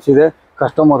ಡೆಂಟ್ಸ್ ಇದೆ,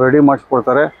 ಕಸ್ಟಮರ್ ರೆಡಿ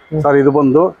ಮಾಡಿಸ್ಕೊಡ್ತಾರೆ ಸರ್. ಇದು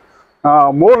ಬಂದು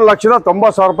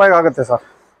 3,90,000 ರೂಪಾಯಿಗೆ ಆಗುತ್ತೆ ಸರ್.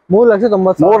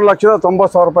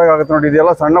 3,90,000 ರೂಪಾಯಿಗೆ ಆಗುತ್ತೆ ನೋಡಿ.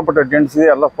 ಇದೆಲ್ಲ ಸಣ್ಣ ಪುಟ್ಟ ಡೆಂಟ್ಸ್ ಇದೆ,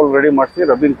 ಎಲ್ಲ ಫುಲ್ ರೆಡಿ ಮಾಡಿಸಿ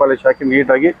ರಬ್ಬಿಂಗ್ ಪಾಲಿಶ್ ಹಾಕಿ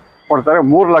ನೀಟಾಗಿ ಕೊಡ್ತಾರೆ.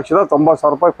 3,90,000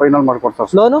 ರೂಪಾಯಿ ಫೈನಲ್ ಮಾಡ್ಕೊಡ್ತಾರೆ.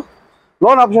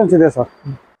 ಲೋನ್ ಆಪ್ಷನ್ಸ್ ಇದೆ ಸರ್.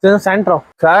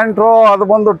 ಸ್ಯಾಂಟ್ರೋ ಅದು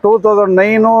ಬಂದು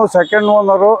 2009 second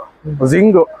owner,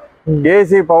 ಜಿಂಗ್.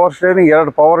 AC power steering, 2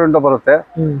 power window ಬರುತ್ತೆ.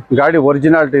 ಗಾಡಿ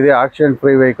ಒರಿಜಿನಾಲಿಟಿ ಇದೆ, ಆಕ್ಸಿಡೆಂಟ್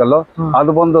ಫ್ರೀ ವೆಹಿಕಲ್.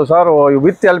 ಅದು ಬಂದು ಸರ್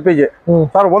ವಿತ್ LPG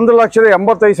ಸರ್.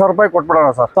 1,85,000 ರೂಪಾಯಿ ಕೊಟ್ಬಿಡೋಣ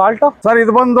ಸರ್. ಸರ್,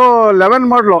 ಇದು ಬಂದು 11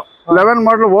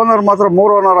 ಮಾಡಲು ಓನರ್ ಮಾತ್ರ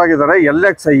 3 ಓನರ್ ಆಗಿದ್ದಾರೆ.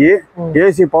 LXI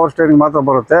AC ಪವರ್ ಸ್ಟೇರಿಂಗ್ ಮಾತ್ರ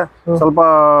ಬರುತ್ತೆ. ಸ್ವಲ್ಪ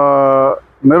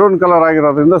ಮೆರೂನ್ ಕಲರ್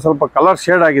ಆಗಿರೋದ್ರಿಂದ ಸ್ವಲ್ಪ ಕಲರ್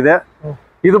ಶೇಡ್ ಆಗಿದೆ.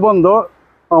 ಇದು ಬಂದು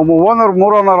ಓನರ್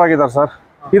 3 ಓನರ್ ಆಗಿದ್ದಾರೆ ಸರ್.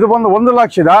 ಇದು ಬಂದು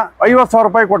 1,50,000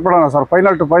 ರೂಪಾಯಿ ಕೊಟ್ಬಿಡೋಣ ಸರ್.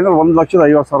 ಫೈನಲ್ ಟು ಫೈನಲ್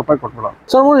 1,50,000 ರೂಪಾಯಿ ಕೊಟ್ಬಿಡೋಣ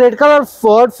sir. Red colour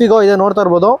Ford Figo ಇದೆ, ನೋಡ್ತಾ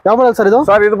ಇರ್ಬೋದು. ಯಾವ ಮಾಡಲ್ ಸರ್ ಇದು?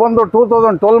 ಸರ್, ಇದು ಬಂದು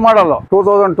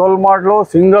 2012 ಮಾಡಲು,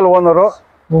 ಸಿಂಗಲ್ ಓನರು,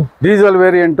 ಡೀಸೆಲ್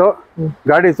ವೇರಿಯಂಟ್.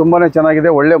 ಗಾಡಿ ತುಂಬಾನೇ ಚೆನ್ನಾಗಿದೆ,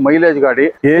 ಒಳ್ಳೆ ಮೈಲೇಜ್ ಗಾಡಿ.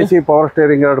 AC power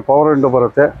steering, 2 power window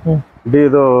ಬರುತ್ತೆ.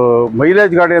 ಇದು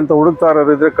ಮೈಲೇಜ್ ಗಾಡಿ ಅಂತ ಹುಡುಕ್ತಾ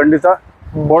ಇರೋರಿದ್ರೆ ಖಂಡಿತ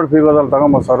ಫೋರ್ಡ್ ಫಿಗೋದಲ್ಲಿ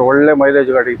ತಗೊಂಬೋದು ಸರ್. ಒಳ್ಳೆ ಮೈಲೇಜ್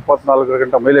ಗಾಡಿ, 24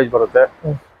 ಗಂಟೆ ಮೈಲೇಜ್ ಬರುತ್ತೆ.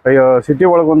 ಸಿಟಿ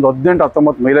ಒಳಗೆ ಒಂದು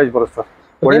 18-19 ಮೈಲೇಜ್ ಬರುತ್ತೆ ಸರ್.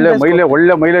 ಒಳ್ಳೆ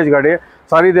ಮೈಲೇಜ್ ಗಾಡಿ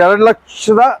ಸರ್. ಇದು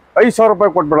 2,05,000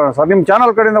 ರೂಪಾಯಿ ಕೊಟ್ಬಿಡೋಣ ಸರ್. ನಿಮ್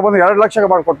ಚಾನಲ್ ಕಡೆಯಿಂದ ಬಂದು 2 ಲಕ್ಷ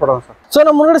ಮಾಡ್ಕೊಟ್ಬಿಡೋಣ ಸರ್. ಸೊ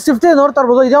ನಮ್ಮ ಮುಂದೆ ಸ್ವಿಫ್ಟ್ ನೋಡ್ತಾ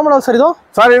ಇರ್ಬೋದು. ಇದೇ ಮಾಡಲ್ ಸರ್ ಇದು?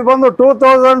 ಸರ್, ಇದು ಬಂದು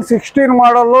 2016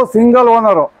 ಮಾಡಲು, single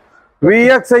owner,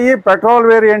 VXI petrol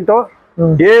variant.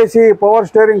 AC power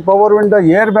steering, power window,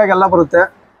 air bag ಎಲ್ಲ ಬರುತ್ತೆ.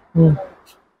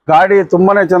 ಗಾಡಿ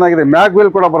ತುಂಬಾನೇ ಚೆನ್ನಾಗಿದೆ, ಮ್ಯಾಗ್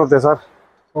ವೀಲ್ ಕೂಡ ಬರುತ್ತೆ ಸರ್.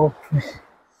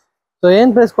 ಸೊ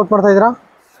ಏನ್ ಪ್ರೈಸ್ ಕೊಟ್ಟು ಮಾಡ್ತಾ ಇದ್ದೀರಾ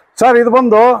ಸರ್? ಇದು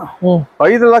ಬಂದು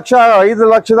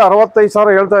 5,65,000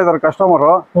 ಹೇಳ್ತಾ ಇದಾರೆ ಕಸ್ಟಮರ್.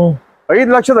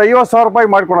 5,50,000 ರೂಪಾಯಿ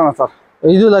ಮಾಡ್ಕೊಡೋಣ ಸರ್.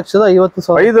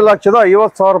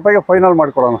 5,50,000 ರೂಪಾಯಿಗೆ ಫೈನಲ್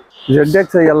ಮಾಡ್ಕೊಡೋಣ.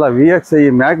 ZXI ಎಲ್ಲ, VXI,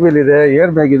 ಮ್ಯಾಗ್ ವೀಲ್ ಇದೆ,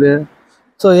 ಏರ್ ಬ್ಯಾಗ್ ಇದೆ.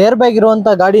 ಸೊ ಏರ್ ಬ್ಯಾಗ್ ಇರುವಂತ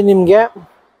ಗಾಡಿ ನಿಮ್ಗೆ.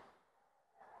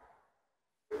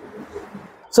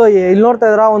 ಸೊ ಇಲ್ಲಿ ನೋಡ್ತಾ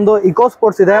ಇದ್ರ ಒಂದು ಇಕೋ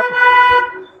ಸ್ಪೋರ್ಟ್ಸ್ ಇದೆ.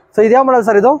 ಸೊ ಇದ್ಯಾವ ಮಾಡಲ್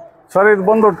ಸರ್ ಇದು? ಸರ್, ಇದು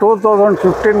ಬಂದು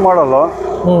 2015 ಮಾಡಲು,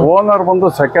 ಓನರ್ ಬಂದು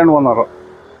ಸೆಕೆಂಡ್ ಓನರು.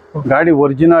 ಗಾಡಿ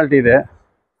ಒರಿಜಿನಾಲಿಟಿ ಇದೆ,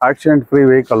 accident free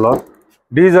vehicle,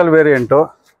 diesel variant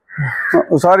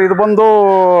sir. ಇದು ಬಂದು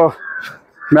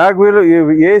mag wheel,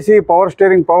 AC power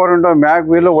steering, power window, mag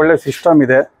wheel, ಒಳ್ಳೆ ಸಿಸ್ಟಮ್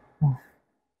ಇದೆ.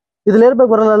 ಇದ್ರಲ್ಲಿ ಏರ್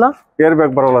ಬ್ಯಾಗ್ ಬರಲ್ಲ? ಏರ್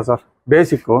ಬ್ಯಾಗ್ ಬರಲ್ಲ ಸರ್,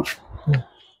 ಬೇಸಿಕ್ಕು.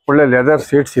 ಒಳ್ಳೆ ಲೆದರ್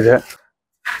ಸೀಟ್ಸ್ ಇದೆ.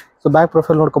 So back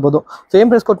profile ನೋಡ್ಕೋಬಹುದು. ಸೊ ಏನ್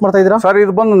ಪ್ರೈಸ್ ಕೊಟ್ಟು ಮಾಡ್ತಾ ಇದ್ದೀರಾ ಸರ್?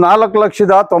 ಇದು ಬಂದು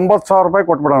 4,90,000 ರೂಪಾಯಿ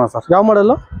ಕೊಟ್ಬಿಡೋಣ ಸರ್. ಯಾವ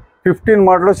ಮಾಡಲು? 15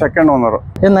 ಮಾಡಲು, ಸೆಕೆಂಡ್ ಓನರು.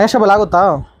 ಏನ್ ನೆಗೋಷಿಯಬಲ್ ಆಗುತ್ತಾ?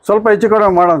 ಸ್ವಲ್ಪ ಹೆಚ್ಚು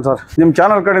ಕಡಿಮೆ ಮಾಡೋಣ ಸರ್. ನಿಮ್ಮ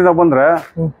ಚಾನಲ್ ಕಡೆಯಿಂದ ಬಂದ್ರೆ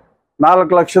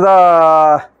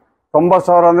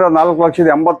 4,90,000 ಅಂದ್ರೆ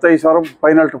 4,85,000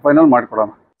 ಫೈನಲ್ ಟು ಫೈನಲ್ ಮಾಡ್ಕೊಡೋಣ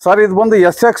ಸರ್. ಇದು ಬಂದು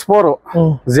SX4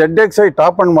 ZXI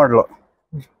ಟಾಪ್ ಅಂಡ್ ಮಾಡಲ್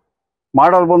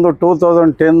ಬಂದು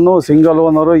 2010 single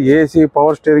owner. AC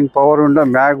power steering, power window,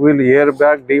 mag wheel, air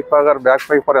bag, defogger, back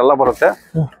wiper ಎಲ್ಲ ಬರುತ್ತೆ.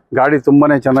 ಗಾಡಿ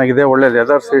ತುಂಬಾನೇ ಚೆನ್ನಾಗಿದೆ, ಒಳ್ಳೆ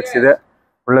ಲೆದರ್ ಸೀಟ್ಸ್ ಇದೆ,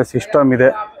 ಒಳ್ಳೆ ಸಿಸ್ಟಮ್ ಇದೆ.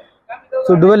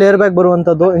 ಸೊ ಡುವೆಲ್ ಏರ್ ಬ್ಯಾಗ್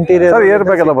ಬರುವಂತದ್ದು, ಇಂಟೀರಿಯರ್ ಏರ್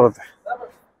ಬ್ಯಾಗ್ ಎಲ್ಲ ಬರುತ್ತೆ.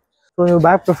 ಸೊ ನೀವು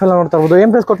ಬ್ಯಾಕ್ ಪ್ರೊಫೈಲ್ ನೋಡ್ತಾ ಇರ್ಬೋದು. ಏನ್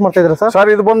ಪ್ರೈಸ್ ಕೊಟ್ಟು ಮಾಡ್ತಾ ಇದ್ದೀರಾ ಸರ್? ಸರ್,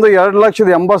 ಇದು ಬಂದು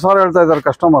 2,80,000 ಹೇಳ್ತಾ ಇದ್ದಾರೆ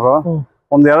ಕಸ್ಟಮರ್.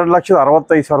 ಒಂದು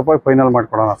 2,65,000 ರೂಪಾಯಿ ಫೈನಲ್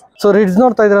ಮಾಡ್ಕೊಡೋಣ ಸರ್. ಸೊ ರಿಡ್ಸ್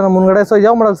ನೋಡ್ತಾ ಇದ್ದೀರಾ ನಮ್ಮ ಮುಂದ್ಗಡೆ. ಸೊ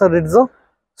ಯಾವ ಮಾಡಲ್ ಸರ್ ರಿಡ್ಸ್?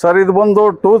 ಸರ್, ಇದು ಬಂದು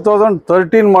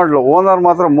 2013 ಮಾಡಲು, ಓನರ್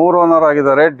ಮಾತ್ರ 3 ಓನರ್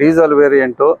ಆಗಿದ್ದಾರೆ. Diesel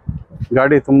variant.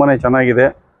 ಗಾಡಿ ತುಂಬಾನೇ ಚೆನ್ನಾಗಿದೆ.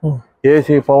 AC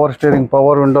power steering,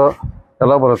 power window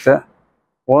ಎಲ್ಲ ಬರುತ್ತೆ.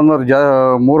 ಓನರ್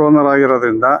 3 ಓನರ್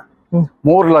ಆಗಿರೋದ್ರಿಂದ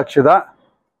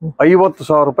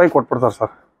 3,50,000 ರೂಪಾಯಿ ಕೊಟ್ಬಿಡ್ತಾರೆ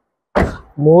ಸರ್.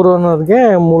 3 ಓನರ್ಗೆ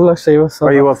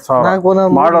 3,50,000.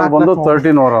 ಮಾಡಲ್ ಬಂದು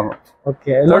 13 ಓನರ್.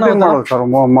 ಮಾಡಲ್ ಸರ್,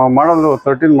 ಮಾಡಲ್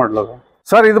 13 ಮಾಡಲ್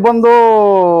ಸರ್. ಇದು ಬಂದು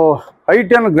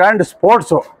I10 ಗ್ರ್ಯಾಂಡ್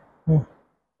ಸ್ಪೋರ್ಟ್ಸ್.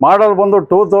 ಮಾಡಲ್ ಬಂದು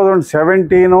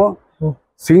 2017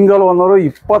 ಸಿಂಗಲ್ ಓನರು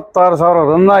 26,000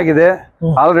 ರನ್ ಆಗಿದೆ.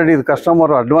 ಆಲ್ರೆಡಿ ಇದು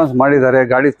ಕಸ್ಟಮರ್ ಅಡ್ವಾನ್ಸ್ ಮಾಡಿದ್ದಾರೆ.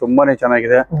 ಗಾಡಿ ತುಂಬಾನೇ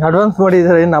ಚೆನ್ನಾಗಿದೆ. ಅಡ್ವಾನ್ಸ್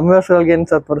ಮಾಡಿದ್ರೆ ನಮ್ಮ ವ್ಯವಸ್ಥೆಗಳಿಗೆ ಏನ್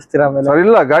ಸರ್ ತೋರಿಸ್ತೀರಾ ಆಮೇಲೆ? ಸರ್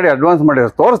ಇಲ್ಲ, ಗಾಡಿ ಅಡ್ವಾನ್ಸ್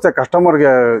ಮಾಡಿದ್ರೆ ತೋರಿಸ್ತೆ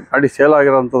ಕಸ್ಟಮರ್ಗೆ ಗಾಡಿ ಸೇಲ್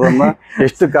ಆಗಿರೋಂಥದನ್ನ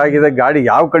ಎಷ್ಟಕ್ಕಾಗಿದೆ, ಗಾಡಿ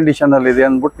ಯಾವ ಕಂಡೀಷನ್ ಅಲ್ಲಿ ಇದೆ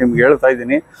ಅಂದ್ಬಿಟ್ಟು ನಿಮ್ಗೆ ಹೇಳ್ತಾ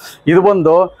ಇದ್ದೀನಿ. ಇದು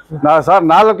ಬಂದು ಸರ್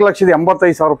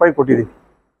 4,85,000 ರೂಪಾಯಿ ಕೊಟ್ಟಿದ್ದೀವಿ.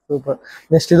 ಸೂಪರ್.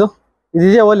 ನೆಕ್ಸ್ಟ್ ಇದು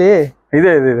ಇದೆಯಾ ಓಲಿ?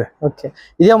 ಇದೆ. ಓಕೆ,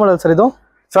 ಇದೆಯಾ ಮಾಡಲ್ ಸರ್ ಇದು?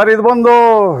 ಸರ್ ಇದು ಬಂದು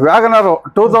ವ್ಯಾಗನರ್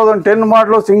 2010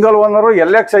 ಮಾಡಲು single owner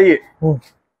LXi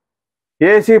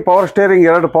AC power steering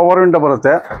 2 power window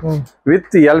ಬರುತ್ತೆ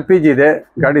ವಿತ್ LPG ಇದೆ.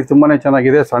 ಗಾಡಿ ತುಂಬಾನೇ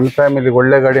ಚೆನ್ನಾಗಿದೆ. ಸಣ್ಣ ಫ್ಯಾಮಿಲಿ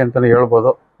ಒಳ್ಳೆ ಗಾಡಿ ಅಂತಾನೆ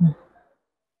ಹೇಳ್ಬೋದು.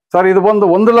 ಸರ್ ಇದು ಬಂದು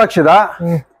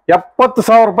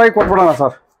 1,70,000 ರೂಪಾಯಿ ಕೊಟ್ಬಿಡೋಣ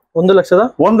ಸರ್.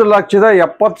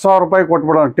 1,70,000 ರೂಪಾಯಿ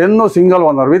ಕೊಟ್ಬಿಡೋಣ. 10 single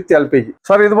owner with LPG.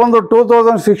 Sir ಇದು ಬಂದು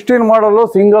 2016 ಮಾಡಲು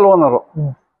ಸಿಂಗಲ್ ಓನರು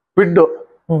ಕ್ವಿಡ್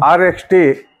RXT.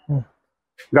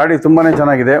 ಗಾಡಿ ತುಂಬಾನೇ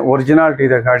ಚೆನ್ನಾಗಿದೆ. ಒರಿಜಿನಾಲಿಟಿ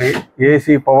ಇದೆ ಗಾಡಿ. AC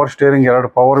power steering 2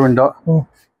 power window,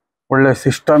 ಒಳ್ಳೆ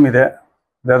ಸಿಸ್ಟಮ್ ಇದೆ,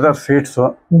 ಲೆದರ್ ಸೀಟ್ಸ್,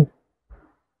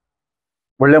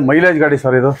 ಒಳ್ಳೆ ಮೈಲೇಜ್ ಗಾಡಿ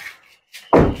ಸರ್ ಇದು.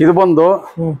 ಇದು ಬಂದು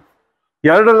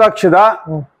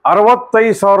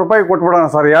 2,65,000 ರೂಪಾಯಿ ಕೊಟ್ಬಿಡೋಣ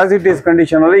sir. As it is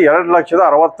condition ಅಲ್ಲಿ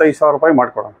 2,65,000 ರೂಪಾಯಿ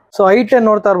ಮಾಡ್ಕೊಡೋಣ. ಸೊ i10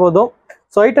 ನೋಡ್ತಾ ಇರ್ಬೋದು.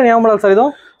 ಸೊ i10 ಯಾವ ಮಾಡಲ್ ಸರ್ ಇದು?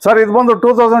 ಸರ್ ಇದು ಬಂದು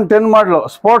 2010 ಮಾಡಲು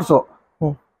ಸ್ಪೋರ್ಟ್ಸ್.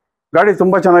 ಗಾಡಿ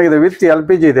ತುಂಬಾ ಚೆನ್ನಾಗಿದೆ. ವಿತ್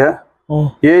LPG ಇದೆ.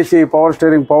 AC power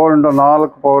steering power window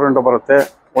 4 power window ಬರುತ್ತೆ.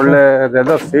 ಒಳ್ಳೆ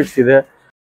ಲೆದರ್ ಸೀಟ್ಸ್ ಇದೆ.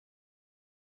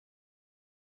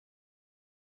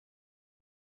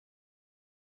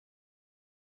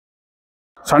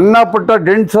 ಸಣ್ಣ ಪುಟ್ಟ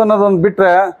ಡೆಂಟ್ಸ್ ಅನ್ನೋದೊಂದು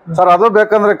ಬಿಟ್ರೆ ಸರ್, ಅದು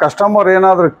ಬೇಕಂದ್ರೆ ಕಸ್ಟಮರ್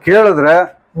ಏನಾದ್ರು ಕೇಳಿದ್ರೆ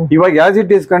ಇವಾಗ ಆಸ್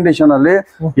ಇಟ್ ಈಸ್ ಕಂಡೀಷನ್ ಅಲ್ಲಿ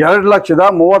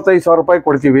 2,35,000 ರೂಪಾಯಿ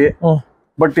ಕೊಡ್ತೀವಿ.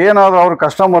 ಬಟ್ ಏನಾದ್ರು ಅವ್ರ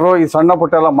ಕಸ್ಟಮರ್ ಈ ಸಣ್ಣ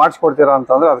ಪುಟ್ಟ ಎಲ್ಲ ಮಾಡಿಸ್ಕೊಡ್ತೀರಾ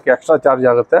ಅಂತಂದ್ರೆ ಅದಕ್ಕೆ ಎಕ್ಸ್ಟ್ರಾ ಚಾರ್ಜ್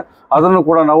ಆಗುತ್ತೆ. ಅದನ್ನು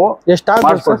ಕೂಡ ನಾವು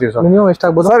ಮಾಡಿಸ್ಕೊಡ್ತೀವಿ ಸರ್.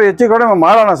 ಸರ್ ಹೆಚ್ಚು ಕಡಿಮೆ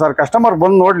ಮಾಡೋಣ ಸರ್. ಕಸ್ಟಮರ್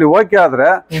ಬಂದು ನೋಡ್ಲಿ, ಓಕೆ ಆದ್ರೆ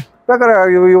ಬೇಕಾದ್ರೆ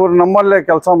ಇವ್ರು ನಮ್ಮಲ್ಲೇ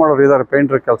ಕೆಲಸ ಮಾಡೋರು ಇದಾರೆ,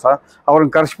 ಪೇಂಟರ್ ಕೆಲಸ,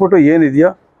 ಅವ್ರನ್ನ ಕರ್ಸ್ಬಿಟ್ಟು ಏನಿದೆಯೋ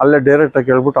ಅಲ್ಲೇ ಡೈರೆಕ್ಟ್ ಆಗಿ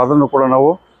ಹೇಳ್ಬಿಟ್ಟು ಅದನ್ನು ಕೂಡ ನಾವು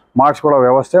ಮಾಡಿಸ್ಕೊಡೋ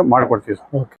ವ್ಯವಸ್ಥೆ ಮಾಡ್ಕೊಡ್ತೀವಿ ಸರ್.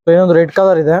 ಇನ್ನೊಂದು ರೆಡ್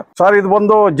ಕಲರ್ ಇದೆ ಸರ್. ಇದು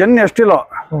ಬಂದು ಜೆನ್ ಎಷ್ಟಿಲ್ಲ,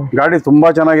 ಗಾಡಿ ತುಂಬಾ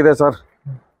ಚೆನ್ನಾಗಿದೆ ಸರ್.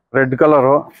 ರೆಡ್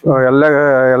ಕಲರು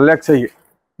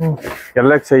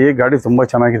LXi ಗಾಡಿ ತುಂಬಾ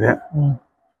ಚೆನ್ನಾಗಿದೆ.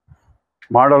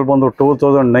 ಮಾಡಲ್ ಬಂದು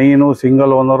 2009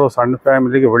 ಸಿಂಗಲ್ ಓನರು, ಸಣ್ಣ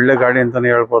ಫ್ಯಾಮಿಲಿಗೆ ಒಳ್ಳೆ ಗಾಡಿ ಅಂತಾನೆ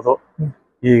ಹೇಳ್ಬೋದು.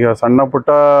 ಈಗ ಸಣ್ಣ ಪುಟ್ಟ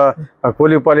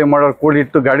ಕೂಲಿ ಪಾಲಿ ಮಾಡೋರು ಕೂಲಿ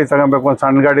ಇಟ್ಟು ಗಾಡಿ ತಗೊಬೇಕು, ಒಂದು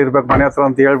ಸಣ್ಣ ಗಾಡಿ ಇರ್ಬೇಕು ಮನೆ ಹತ್ರ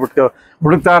ಅಂತ ಹೇಳ್ಬಿಟ್ಟು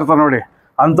ಹುಡುಕ್ತಾ ಇರ್ತಾರೆ ನೋಡಿ,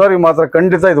 ಅಂಥವ್ರಿಗೆ ಮಾತ್ರ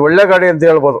ಖಂಡಿತ ಇದು ಒಳ್ಳೆ ಗಾಡಿ ಅಂತ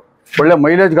ಹೇಳ್ಬೋದು. ಒಳ್ಳೆ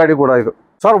ಮೈಲೇಜ್ ಗಾಡಿ ಕೂಡ ಇದು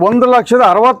ಸರ್.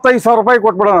 1,65,000 ರೂಪಾಯಿ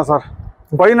ಕೊಟ್ಬಿಡೋಣ sir.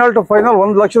 Final to final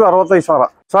 1,65,000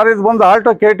 sir. ಇದು ಬಂದು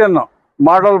ಆಲ್ಟೋ K10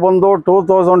 ಮಾಡಲ್ ಬಂದು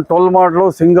 2012 ಮಾಡಲು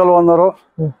single owner,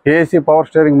 AC power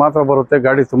steering ಮಾತ್ರ ಬರುತ್ತೆ.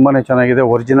 ಗಾಡಿ ತುಂಬಾನೇ ಚೆನ್ನಾಗಿದೆ.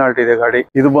 ಒರಿಜಿನಾಲಿಟಿ ಇದೆ ಗಾಡಿ.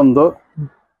 ಇದು ಬಂದು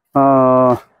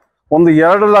ಒಂದು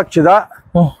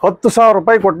 2,10,000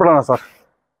 ರೂಪಾಯಿ ಕೊಟ್ಬಿಡೋಣ ಸರ್.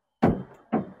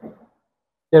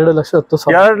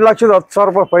 2,10,000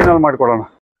 ರೂಪಾಯಿ ಫೈನಲ್ ಮಾಡಿಕೊಡೋಣ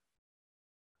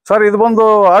ಸರ್. ಇದು ಬಂದು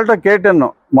ಆಲ್ಟೋ K10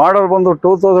 ಮಾಡಲ್ ಬಂದು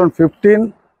 2015.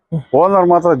 ಓನರ್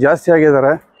ಮಾತ್ರ ಜಾಸ್ತಿ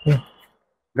ಆಗಿದ್ದಾರೆ.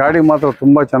 ಗಾಡಿ ಮಾತ್ರ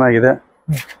ತುಂಬಾ ಚೆನ್ನಾಗಿದೆ.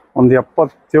 ಒಂದು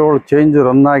 77 ಚೇಂಜ್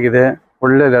ರನ್ ಆಗಿದೆ.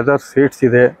 ಒಳ್ಳೆ ಲೆದರ್ ಸೀಟ್ಸ್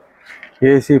ಇದೆ.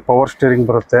 AC ಪವರ್ ಸ್ಟೇರಿಂಗ್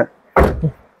ಬರುತ್ತೆ.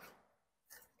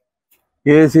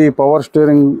 AC power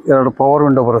steering 2 power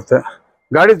window ಬರುತ್ತೆ.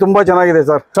 ಗಾಡಿ ತುಂಬಾ ಚೆನ್ನಾಗಿದೆ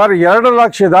ಸರ್. ಸರ್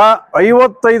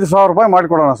 2,55,000 ರೂಪಾಯಿ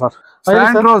ಮಾಡಿಕೊಡೋಣ ಸರ್.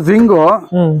 ಸ್ಯಾಂಟ್ರೋ ಜಿಂಗೋ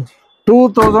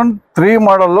 2003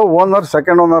 ಮಾಡಲು, ಓನರ್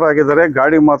ಸೆಕೆಂಡ್ ಓನರ್ ಆಗಿದ್ದಾರೆ.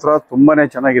 ಗಾಡಿ ಮಾತ್ರ ತುಂಬಾನೇ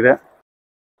ಚೆನ್ನಾಗಿದೆ.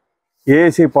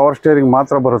 AC ಪವರ್ ಸ್ಟೇರಿಂಗ್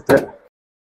ಮಾತ್ರ ಬರುತ್ತೆ.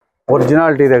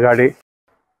 ಒರಿಜಿನಾಲಿಟಿ ಇದೆ ಗಾಡಿ.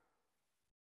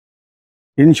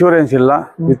 ಇನ್ಶೂರೆನ್ಸ್ ಇಲ್ಲ,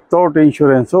 ವಿತೌಟ್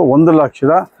ಇನ್ಶೂರೆನ್ಸ್.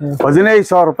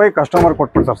 1,15,000 ರೂಪಾಯಿ ಕಸ್ಟಮರ್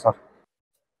ಕೊಟ್ಬಿಡ್ತಾರೆ ಸರ್.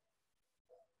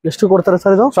 ಎಷ್ಟು ಕೊಡ್ತಾರೆ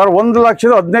ಸರ್ ಇದು? ಸರ್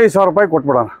 1,15,000 ರೂಪಾಯಿ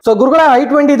ಕೊಟ್ಬಿಡೋಣ. ಸೊ ಗುರುಗಳ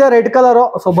i20 ಇದೆ, ರೆಡ್ ಕಲರ್.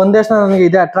 ಸೊ ಬಂದೇಶ್ ನನಗೆ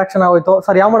ಇದೆ ಅಟ್ರಾಕ್ಷನ್ ಆಗೋಯ್ತು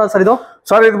ಸರ್. ಯಾವ ಮಾಡಲ್ ಸರ್ ಇದು?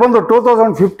 ಸರ್ ಇದು ಬಂದು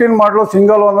 2015 ಮಾಡಲು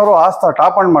single owner, Aastha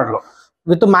top and ಮಾಡಲು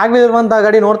ವಿತ್ ಮ್ಯಾಗ್ ವೀಲ್ ಇರುವಂತಹ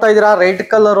ಗಾಡಿ ನೋಡ್ತಾ ಇದೀರಾ. Red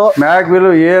colour, mag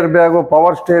wheel, air bag,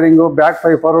 power steering, back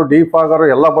ಫೈಫರು, ಡೀಫಾಗರು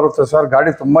ಎಲ್ಲ ಬರುತ್ತೆ ಸರ್.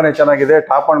 ಗಾಡಿ ತುಂಬಾನೇ ಚೆನ್ನಾಗಿದೆ.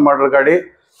 ಟಾಪ್ ಅಂಡ್ ಮಾಡಲ್ ಗಾಡಿ.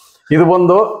 ಇದು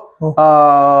ಬಂದು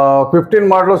 15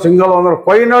 ಮಾಡಲು single owner.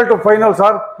 Final to final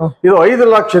sir, ಇದು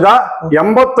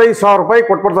 5,85,000 ರೂಪಾಯಿ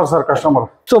ಕೊಟ್ಬಿಡ್ತಾರೆ ಸರ್ ಕಸ್ಟಮರ್.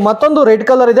 ಸೊ ಮತ್ತೊಂದು ರೆಡ್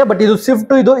ಕಲರ್ ಇದೆ, ಬಟ್ ಇದು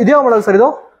ಸ್ವಿಫ್ಟ್. ಇದು ಇದೇ ಮಾಡಲ್ ಸರ್ ಇದು?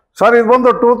 ಸರ್ ಇದು ಬಂದು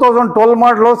 2012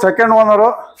 ಮಾಡಲು, ಸೆಕೆಂಡ್ ಓನರು.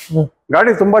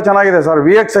 ಗಾಡಿ ತುಂಬಾ ಚೆನ್ನಾಗಿದೆ sir.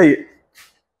 VXi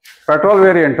petrol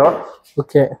variant.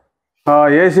 Okay.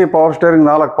 AC power steering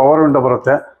 4 power window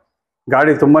ಬರುತ್ತೆ.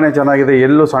 ಗಾಡಿ ತುಂಬಾನೇ ಚೆನ್ನಾಗಿದೆ.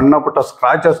 ಎಲ್ಲೂ ಸಣ್ಣ ಪುಟ್ಟ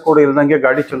ಸ್ಕ್ರಾಚಸ್ ಕೂಡ ಇಲ್ದಂಗೆ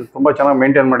ಗಾಡಿ ತುಂಬಾ ಚೆನ್ನಾಗಿ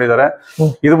ಮೇಂಟೈನ್ ಮಾಡಿದ್ದಾರೆ.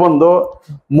 ಇದು ಬಂದು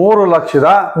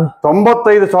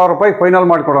 3,95,000 ರೂಪಾಯಿ ಫೈನಲ್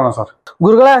ಮಾಡಿಕೊಡೋಣ ಸರ್.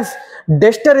 ಗುರುಗಳ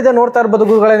ಡೆಸ್ಟರ್ ಇದೆ ನೋಡ್ತಾ ಇರ್ಬೋದು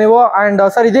ಗುರುಗಳೇ ನೀವು. ಅಂಡ್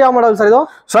ಸರ್ ಇದು ಯಾವ ಮಾಡಲ್ ಸರ್ ಇದು?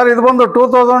 ಸರ್ ಇದು ಬಂದು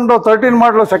 2013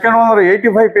 ಮಾಡಲು, ಸೆಕೆಂಡ್ ಓನರ್,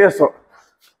 85 PS.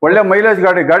 ಒಳ್ಳೆ ಮೈಲೇಜ್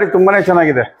ಗಾಡಿ. ಗಾಡಿ ತುಂಬಾನೇ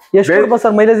ಚೆನ್ನಾಗಿದೆ. ಎಷ್ಟು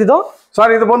ಸರ್ ಮೈಲೇಜ್ ಇದು?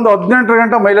 ಸರ್ ಇದು ಬಂದು 18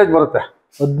 ಗಂಟೆ ಮೈಲೇಜ್ ಬರುತ್ತೆ.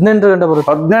 18 ಗಂಟೆ ಬರುತ್ತೆ.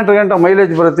 18 ಗಂಟೆ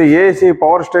ಮೈಲೇಜ್ ಬರುತ್ತೆ. AC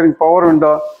power steering power window,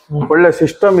 ಒಳ್ಳೆ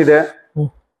ಸಿಸ್ಟಮ್ ಇದೆ.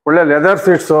 ಒಳ್ಳೆ ಲೆದರ್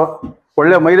ಸೀಟ್ಸ್,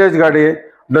 ಒಳ್ಳೆ ಮೈಲೇಜ್ ಗಾಡಿ.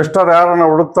 ಡಸ್ಟರ್ ಯಾರನ್ನ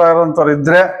ಹುಡುಕ್ತಾ ಇರೋಂಥವ್ರು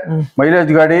ಇದ್ರೆ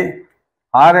ಮೈಲೇಜ್ ಗಾಡಿ,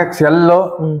 RXL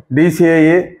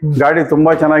DCI ಗಾಡಿ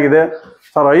ತುಂಬಾ ಚೆನ್ನಾಗಿದೆ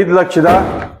ಸರ್.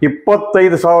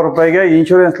 5,25,000 ರೂಪಾಯಿಗೆ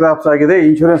ಇನ್ಶೂರೆನ್ಸ್ ಲ್ಯಾಪ್ಸ್ ಆಗಿದೆ.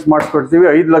 ಇನ್ಶೂರೆನ್ಸ್ ಮಾಡಿಸ್ಕೊಡ್ತೀವಿ.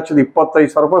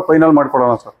 5,25,000 ರೂಪಾಯಿ ಫೈನಲ್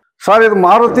ಮಾಡ್ಕೊಡೋಣ ಸರ್. ಸರ್ ಇದು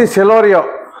ಮಾರುತಿ ಸೆಲೋರಿಯೋ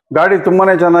ಗಾಡಿ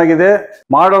ತುಂಬಾನೇ ಚೆನ್ನಾಗಿದೆ.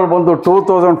 ಮಾಡಲ್ ಬಂದು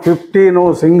 2015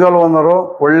 ಸಿಂಗಲ್ ಓನರು.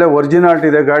 ಒಳ್ಳೆ ಒರಿಜಿನಾಲಿಟಿ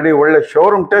ಇದೆ ಗಾಡಿ. ಒಳ್ಳೆ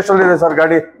ಶೋರೂಮ್ ಟೇಸ್ಟ್ ಅಲ್ಲಿ ಇದೆ ಸರ್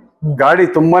ಗಾಡಿ. ಗಾಡಿ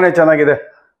ತುಂಬಾನೇ ಚೆನ್ನಾಗಿದೆ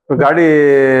ಗಾಡಿ.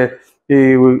 ಈ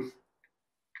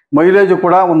ಮೈಲೇಜ್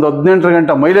ಕೂಡ ಒಂದು 18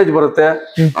 ಗಂಟೆ ಮೈಲೇಜ್ ಬರುತ್ತೆ.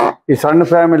 ಈ ಸಣ್ಣ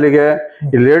ಫ್ಯಾಮಿಲಿಗೆ,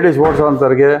 ಈ ಲೇಡೀಸ್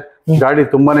ಓಡಿಸೋಂಥವ್ರಿಗೆ ಗಾಡಿ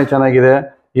ತುಂಬಾನೇ ಚೆನ್ನಾಗಿದೆ.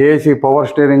 AC power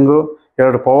steering,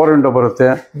 2 power window ಬರುತ್ತೆ.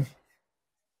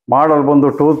 ಮಾಡಲ್ ಬಂದು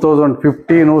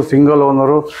 2015 ಸಿಂಗಲ್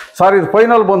ಓನರು ಸರ್. ಇದು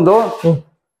ಫೈನಲ್ ಬಂದು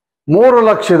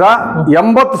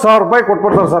 3,80,000 ರೂಪಾಯಿ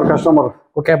ಕೊಟ್ಬಿಡ್ತಾರೆ ಸರ್ ಕಸ್ಟಮರ್.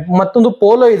 ಓಕೆ, ಮತ್ತೊಂದು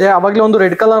ಪೋಲೋ ಇದೆ. ಅವಾಗಲೇ ಒಂದು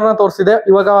ರೆಡ್ ಕಲರ್ ನ ತೋರಿಸಿದೆ.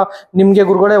 ಇವಾಗ ನಿಮ್ಗೆ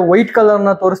ಗುರುಗಡೆ ವೈಟ್ ಕಲರ್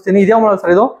ನ ತೋರಿಸ್ತೀನಿ. ಇದೇ ಮಾಡಲ್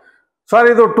ಸರ್ ಇದು? ಸರ್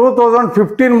ಇದು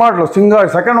 2015 ಮಾಡಲು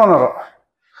second owner.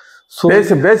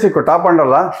 Basic top and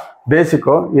ಅಲ್ಲ, basic.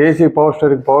 AC power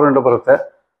steering, power window ಬರುತ್ತೆ.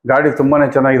 ಗಾಡಿ ತುಂಬಾನೇ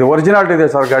ಚೆನ್ನಾಗಿದೆ. ಒರಿಜಿನಾಲಿಟಿ ಇದೆ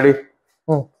ಸರ್ ಗಾಡಿ.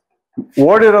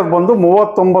 ಓಡಿರೋದು ಬಂದು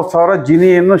 39,000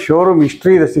 ಜಿನಿಯನ್ನು ಶೋರೂಮ್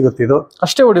ಹಿಸ್ಟ್ರಿ ಇದೆ ಸಿಗುತ್ತೆ. ಇದು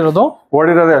ಅಷ್ಟೇ ಓಡಿರೋದು?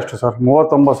 ಓಡಿರೋದೇ ಅಷ್ಟು ಸರ್.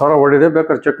 39,000 ಓಡಿದೆ.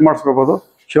 ಬೇಕಾದ್ರೆ ಚೆಕ್ ಮಾಡಿಸ್ಕೋಬಹುದು.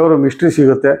 ಶೋರೂಮ್ ಹಿಸ್ಟ್ರಿ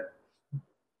ಸಿಗುತ್ತೆ.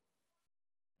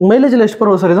 ಮೈಲೇಜ್ ಎಷ್ಟು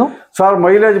ಬರುತ್ತೆ ಸರ್ ಇದು? ಸರ್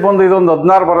ಮೈಲೇಜ್ ಬಂದು ಇದೊಂದು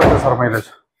 16 ಬರುತ್ತೆ ಸರ್. ಮೈಲೇಜ್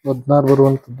 16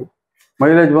 ಬರುವಂತದ್ದು.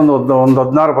 ಮೈಲೇಜ್ ಬಂದು ಒಂದು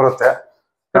 16 ಬರುತ್ತೆ.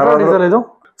 ಇದು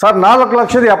ಸರ್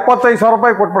 4,75,000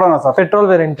 ರೂಪಾಯಿ ಕೊಟ್ಬಿಡೋಣ ಸರ್. Petrol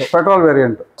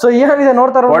variant. ಸೊ ಏನಿದೆ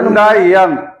ನೋಡ್ತಾ ಇರೋದು?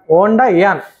 ಹೋಂಡಾ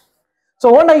ಇಯಾನ್. ಸೊ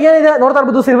ಹೋಂಡಾ ಏನಿದೆ ನೋಡ್ತಾ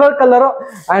ಇರ್ಬೋದು. ಸಿಲ್ವರ್ ಕಲರ್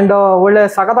ಅಂಡ್ ಒಳ್ಳೆ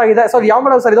ಸಖತ್ತಾಗಿದೆ. ಸೊ ಯಾವ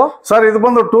ಮಾಡಲ್ ಸರ್ ಇದು? ಸರ್ ಇದು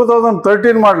ಬಂದು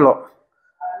 2013 ಮಾಡಲು.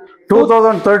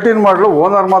 2013 ಮಾಡಲು.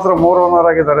 ಓನರ್ ಮಾತ್ರ 3 ಓನರ್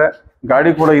ಆಗಿದ್ದಾರೆ.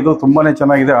 ಗಾಡಿ ಕೂಡ ಇದು ತುಂಬಾನೇ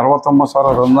ಚೆನ್ನಾಗಿದೆ.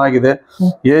 69,000 ರನ್ ಆಗಿದೆ.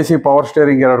 AC power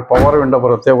steering, 2 power window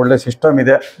ಬರುತ್ತೆ. ಒಳ್ಳೆ ಸಿಸ್ಟಮ್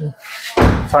ಇದೆ.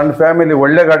 ಸಣ್ಣ ಫ್ಯಾಮಿಲಿ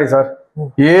ಒಳ್ಳೆ ಗಾಡಿ ಸರ್.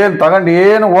 ಏನ್ ತಗೊಂಡು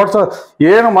ಏನು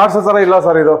ಏನು ಮಾಡ್ಸೋ ತರ ಇಲ್ಲ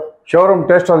ಸರ್. ಇದು ಶೋರೂಮ್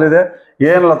ಟೇಸ್ಟ್ ಅಲ್ಲಿ ಇದೆ.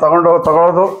 ಏನಿಲ್ಲ,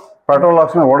 ತಗೊಳ್ಳೋದು ಪೆಟ್ರೋಲ್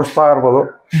ಹಾಕ್ಸ್ಕೊಂಡು ಓಡಿಸ್ತಾ ಇರ್ಬೋದು.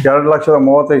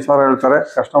 2,35,000 ಹೇಳ್ತಾರೆ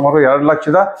ಕಸ್ಟಮರ್. 2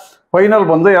 ಲಕ್ಷದ ಫೈನಲ್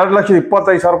ಬಂದು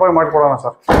 2,25,000 ರೂಪಾಯಿ ಮಾಡ್ಕೊಡೋಣ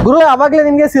ಸರ್. ಗುರು ಅವಾಗಲೇ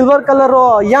ನಿಮ್ಗೆ ಸಿಲ್ವರ್ ಕಲರ್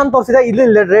ಯಾನ್ ತೋರಿಸಿದೆ.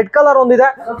 ಇಲ್ಲಿ ರೆಡ್ ಕಲರ್ ಒಂದಿದೆ.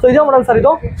 ಸೊ ಇದೇ ಮಾಡಲ್ ಸರ್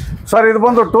ಇದು? ಸರ್ ಇದು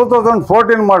ಬಂದು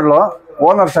 2014 ಮಾಡಲು.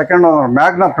 Owner second owner.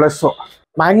 Magna plus.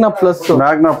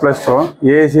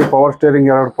 AC power steering,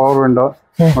 2 power window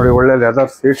ನೋಡಿ. ಒಳ್ಳೆ ಲೆದರ್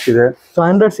ಸೀಟ್ಸ್ ಇದೆ.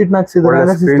 ಆಂಡ್ರಾಯ್ಡ್ ಸೀಟ್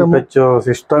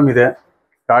ಸಿಸ್ಟಮ್ ಇದೆ.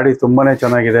 ಗಾಡಿ ತುಂಬಾನೇ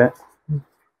ಚೆನ್ನಾಗಿದೆ.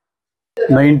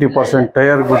 90%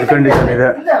 ಟೈರ್ ಗುಡ್ ಕಂಡೀಷನ್ ಇದೆ.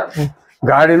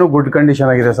 ಗಾಡಿನೂ ಗುಡ್ ಕಂಡೀಷನ್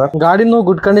ಆಗಿದೆ ಸರ್.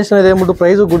 ಇದೆ.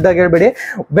 ಪ್ರೈಸ್ ಗುಡ್ ಆಗಿ ಹೇಳ್ಬೇಡಿ,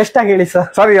 ಬೆಸ್ಟ್ ಆಗಿ ಹೇಳಿ ಸರ್.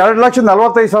 ಸರ್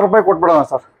 2,45,000 ರೂಪಾಯಿ ಕೊಟ್ಬಿಡೋಣ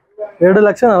ಸರ್.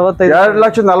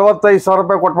 2,45,000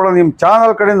 ರೂಪಾಯಿ ಕೊಟ್ಬಿಡೋಣ. ನಿಮ್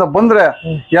ಚಾನಲ್ ಕಡೆಯಿಂದ ಬಂದ್ರೆ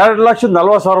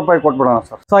 2,40,000 ರೂಪಾಯಿ ಕೊಟ್ಬಿಡೋಣ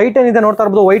ಸರ್. ಸೊ ಐಟನ್ ಇದೆ ನೋಡ್ತಾ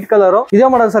ಇರ್ಬೋದು. White colour. ಇದೇ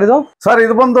ಮಾಡಲ್ ಸರ್ ಇದು? ಸರ್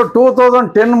ಇದು ಬಂದು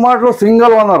 2010 ಮಾಡಲು.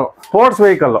 Single owner. Sports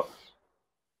vehicle.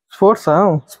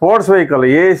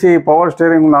 AC power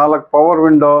steering, 4 power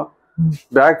window,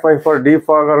 back wiper,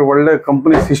 defogger. ಒಳ್ಳೆ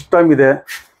ಕಂಪನಿ ಸಿಸ್ಟಮ್ ಇದೆ.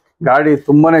 ಗಾಡಿ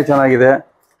ತುಂಬಾನೇ ಚೆನ್ನಾಗಿದೆ.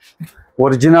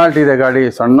 ಒರಿಜಿನಾಲಿಟಿ ಇದೆ ಗಾಡಿ.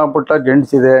 ಸಣ್ಣ ಪುಟ್ಟ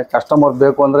ಜೆಂಟ್ಸ್ ಇದೆ. ಕಸ್ಟಮರ್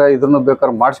ಬೇಕು ಅಂದ್ರೆ ಇದನ್ನು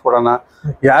ಬೇಕಾದ್ರೆ ಮಾಡಿಸ್ಕೊಡೋಣ.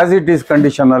 ಆಸ್ ಇಟ್ ಈಸ್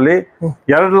ಕಂಡೀಷನ್ ಅಲ್ಲಿ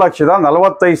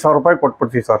 2,45,000 ರೂಪಾಯಿ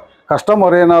ಕೊಟ್ಬಿಡ್ತೀವಿ ಸರ್.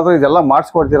 ಕಸ್ಟಮರ್ ಏನಾದ್ರು ಇದೆಲ್ಲ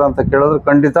ಮಾಡಿಸ್ಕೊಡ್ತೀರಾ ಅಂತ ಕೇಳಿದ್ರೆ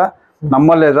ಖಂಡಿತ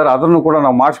ನಮ್ಮಲ್ಲೇ ಇದ್ದಾರೆ. ಅದನ್ನು ಕೂಡ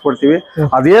ನಾವು ಮಾಡಿಸ್ಕೊಡ್ತೀವಿ.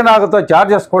 ಅದೇನಾಗುತ್ತೋ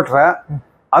ಚಾರ್ಜಸ್ ಕೊಟ್ರೆ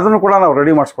ಅದನ್ನು ಕೂಡ ನಾವು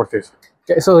ರೆಡಿ ಮಾಡಿಸ್ಕೊಡ್ತೀವಿ ಸರ್.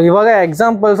 ಸೊ ಇವಾಗ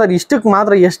ಎಕ್ಸಾಂಪಲ್ ಸರ್ ಇಷ್ಟಕ್ಕೆ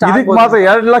ಮಾತ್ರ ಎಷ್ಟು? ಇದಕ್ಕೆ ಮಾತ್ರ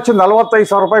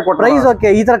 2,45,000 ರೂಪಾಯಿ ಕೊಟ್ಟು ಪ್ರೈಸ್. ಓಕೆ,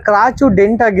 ಈ ತರ ಕ್ರಾಚು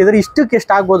ಡೆಂಟ್ ಆಗಿದ್ರೆ ಇಷ್ಟಕ್ಕೆ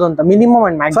ಎಷ್ಟು ಆಗ್ಬೋದು ಅಂತ ಮಿನಿಮಮ್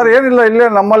ಅಂಡ್ ಮ್ಯಾಕ್ಸಿಮಮ್? ಸರ್ ಏನಿಲ್ಲ, ಇಲ್ಲೇ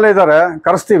ನಮ್ಮಲ್ಲೇ ಇದ್ದಾರೆ,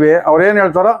 ಕರೆಸ್ತೀವಿ. ಅವ್ರು ಏನ್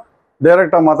ಹೇಳ್ತಾರೋ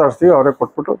ಡೈರೆಕ್ಟ್ ಆಗಿ ಮಾತಾಡ್ತೀವಿ. ಅವರೇ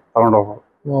ಕೊಟ್ಬಿಟ್ಟು ತಗೊಂಡು ಹೋಗ್ಬೋದು.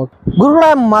 ಗುರುಗಳ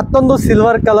ಮತ್ತೊಂದು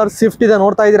ಸಿಲ್ವರ್ ಕಲರ್ ಸ್ವಿಫ್ಟ್ ಇದೆ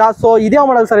ನೋಡ್ತಾ ಇದೀರಾ. ಸೊ ಇದೇ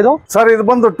ಮಾಡಲ್ ಸರ್ ಇದು? ಸರ್ ಇದು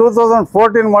ಬಂದು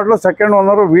 2014 ಮಾಡಲು. Second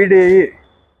owner. VDI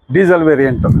diesel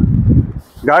variant.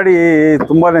 ಗಾಡಿ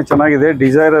ತುಂಬಾನೇ ಚೆನ್ನಾಗಿದೆ.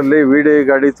 ಡಿಸೈರ್ ಅಲ್ಲಿ VDI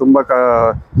ಗಾಡಿ ತುಂಬಾ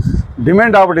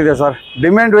ಡಿಮ್ಯಾಂಡ್ ಆಗ್ಬಿಟ್ಟಿದೆ ಸರ್.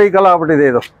 ಡಿಮ್ಯಾಂಡ್ ವೆಹಿಕಲ್ ಆಗ್ಬಿಟ್ಟಿದೆ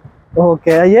ಇದು.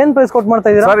 ಓಕೆ, ಏನ್ ಪ್ರೈಸ್ ಕೊಟ್ಟು ಮಾಡ್ತಾ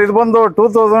ಇದೀರಾ ಸರ್? ಇದು ಬಂದು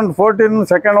 2014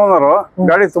 ಸೆಕೆಂಡ್ ಓನರ್.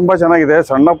 ಗಾಡಿ ತುಂಬಾ ಚೆನ್ನಾಗಿದೆ.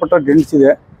 ಸಣ್ಣ ಪುಟ್ಟ ಡಿಂಟ್ಸ್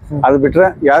ಇದೆ. ಅದು ಬಿಟ್ರೆ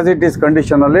ಆಸ್ ಇಟ್ ಈಸ್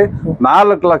ಕಂಡೀಷನ್ ಅಲ್ಲಿ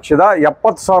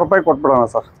 4,70,000 ರೂಪಾಯಿ ಕೊಟ್ಬಿಡೋಣ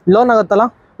ಸರ್. ಲೋನ್ ಆಗುತ್ತಲ್ಲ?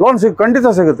 ಲೋನ್ ಖಂಡಿತ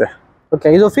ಸಿಗುತ್ತೆ. ಓಕೆ,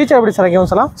 ಇದು ಫೀಚರ್ ಬಿಡಿ ಸರ್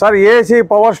ಒಂದ್ಸಲ. Sir AC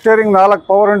power steering, 4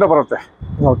 power window ಬರುತ್ತೆ.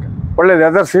 ಓಕೆ, ಒಳ್ಳೆ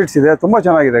ಲೆದರ್ ಸೀಟ್ಸ್ ಇದೆ. ತುಂಬಾ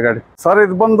ಚೆನ್ನಾಗಿದೆ ಗಾಡಿ. ಸರ್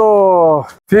ಇದು ಬಂದು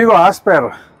ಫಿಗೋ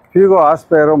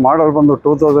ಆಸ್ಪೈರ್ ಮಾಡಲ್ ಬಂದು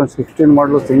 2016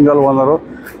 ಮಾಡಲು. Single owner.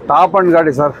 ಟಾಪ್ ಅಂಡ್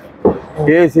ಗಾಡಿ sir.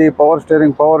 AC power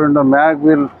steering, power window, mag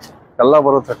wheel ಎಲ್ಲ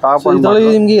ಬರುತ್ತೆ. Top and.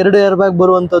 ನಿಮ್ಗೆ 2 ಏರ್ ಬ್ಯಾಗ್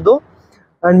ಬರುವಂತದ್ದು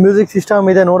ಅಂಡ್ ಮ್ಯೂಸಿಕ್ ಸಿಸ್ಟಮ್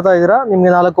ಇದೆ ನೋಡ್ತಾ ಇದೀರಾ.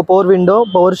 ನಿಮ್ಗೆ 4 ಪವರ್ ವಿಂಡೋ,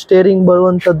 ಪವರ್ ಸ್ಟೇರಿಂಗ್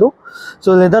ಬರುವಂತದ್ದು.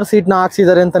 ಸೊ ಲೆದರ್ ಸೀಟ್ ನ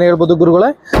ಹಾಕ್ಸಿದ್ದಾರೆ ಅಂತಾನೆ ಹೇಳ್ಬೋದು ಗುರುಗಳೇ.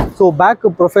 ಸೊ ಬ್ಯಾಕ್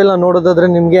ಪ್ರೊಫೈಲ್ ನ ನೋಡೋದಾದ್ರೆ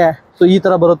ನಿಮ್ಗೆ ಸೊ ಈ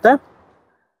ತರ ಬರುತ್ತೆ.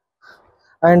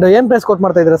 ಅಂಡ್ ಏನ್ ಪ್ರೈಸ್ ಕೊಟ್ಟು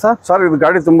ಮಾಡ್ತಾ ಇದ್ದೀರಾ ಸರ್? ಸರ್ ಇದು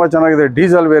ಗಾಡಿ ತುಂಬಾ ಚೆನ್ನಾಗಿದೆ.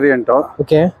 Diesel variant.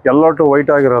 Okay, yellow to white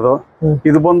ಆಗಿರೋದು.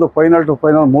 ಇದು ಬಂದು ಫೈನಲ್ ಟು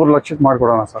ಫೈನಲ್ 3 ಲಕ್ಷಕ್ಕೆ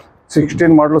ಮಾಡ್ಕೊಡೋಣ ಸರ್.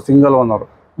 16 ಮಾಡಲು. Single owner.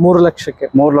 3 ಲಕ್ಷಕ್ಕೆ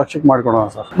 3 ಲಕ್ಷಕ್ಕೆ ಮಾಡ್ಕೊಡೋಣ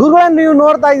ಸರ್. ಗುರುಗಳೇ ನೀವು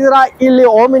ನೋಡ್ತಾ ಇದ್ದೀರಾ ಇಲ್ಲಿ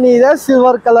ಓಮಿನಿ ಇದೆ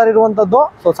ಸಿಲ್ವರ್ ಕಲರ್ ಇರುವಂತದ್ದು.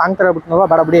 ಸೊ ಸಾಂಗ್ತಾರೆ ಬಿಟ್ನಲ್ವಾ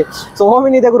ಬೇಡ ಬಿಡಿ. ಸೊ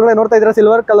ಓಮಿನಿ ಇದೆ ಗುರುಗಳೇ ನೋಡ್ತಾ ಇದ್ದೀರಾ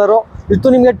ಸಿಲ್ವರ್ ಕಲರ್. ಇದು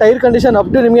ನಿಮಗೆ ಟೈರ್ ಕಂಡೀಷನ್ ಅಪ್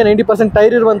ಟು ನಿಮಗೆ 90%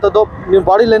 ಟೈರ್ ಇರುವಂತದ್ದು. ನೀವು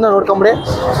ಬಾಡಿ ಲೈನ್ ನೋಡ್ಕೊಂಬಿಡಿ.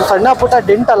 ಸೊ ಸಣ್ಣ ಪುಟ್ಟ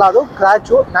ಡೆಂಟ್ ಅಲ್ಲ, ಅದು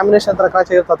ಕ್ರಾಚು ಲ್ಯಾಮಿನೇಷನ್ ತರ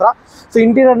ಕ್ರಾಚ್ ಇರುತ್ತೆ ಹತ್ರ. So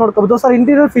interior ನೋಡ್ಕೋಬಹುದು sir.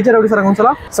 Interior feature ಹೇಳಿ ಸರ್ ಒಂದ್ಸಲ.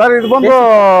 ಸರ್ ಇದು ಬಂದು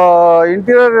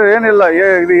ಇಂಟೀರಿಯರ್ ಏನಿಲ್ಲ,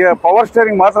 ಪವರ್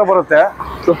ಸ್ಟೇರಿಂಗ್ ಮಾತ್ರ ಬರುತ್ತೆ.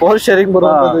 ಸೊ ಪವರ್ ಶೇರಿಂಗ್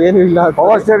ಬರುವಂತದ್ದು ಏನು ಇಲ್ಲ.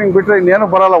 ಪವರ್ ಸ್ಟೇರಿಂಗ್ ಬಿಟ್ರೆ ಇನ್ನೇನು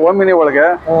ಬರಲ್ಲ ಓಮಿನಿ ಒಳಗೆ.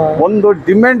 ಒಂದು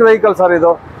ಡಿಮ್ಯಾಂಡ್ ವೆಹಿಕಲ್ ಸರ್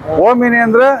ಇದು. ಓಮಿನಿ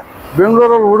ಅಂದ್ರೆ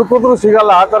ಬೆಂಗಳೂರಲ್ಲಿ ಹುಡುಕಿದ್ರು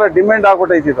ಸಿಗಲ್ಲ, ಆ ತರ ಡಿಮ್ಯಾಂಡ್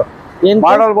ಆಗ್ಬಿಟ್ಟೈತಿ ಇದು.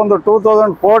 ಮಾಡಲ್ ಬಂದು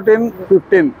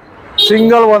 2014-15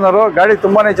 ಸಿಂಗಲ್ ಓನರು. ಗಾಡಿ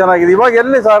ತುಂಬಾನೇ ಚೆನ್ನಾಗಿದೆ. ಇವಾಗ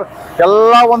ಎಲ್ಲಿ ಸರ್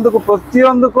ಎಲ್ಲ ಒಂದಕ್ಕೂ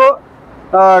ಪ್ರತಿಯೊಂದಕ್ಕೂ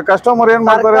ಕಸ್ಟಮರ್ ಏನ್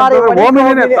ಮಾಡ್ತಾರೆ ಅಂತಂದ್ರೆ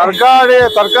ಓಮಿನಿನೇ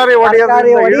ತರಕಾರಿ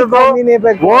ಹೊಡೆಯೋದ್ರಿಂದ ಹಿಡಿದು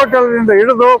ಹೋಟೆಲ್ನಿಂದ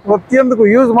ಹಿಡಿದು ಪ್ರತಿಯೊಂದಕ್ಕೂ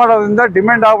ಯೂಸ್ ಮಾಡೋದ್ರಿಂದ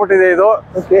ಡಿಮ್ಯಾಂಡ್ ಆಗ್ಬಿಟ್ಟಿದೆ ಇದು.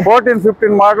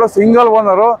 14-15 ಮಾಡಲು ಸಿಂಗಲ್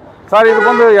ಓನರು ಸರ್. ಇದು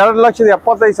ಬಂದು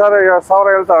 2,75,000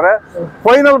 ಹೇಳ್ತಾವ್ರೆ.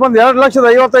 ಫೈನಲ್ ಬಂದು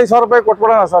 2,55,000 ರೂಪಾಯಿ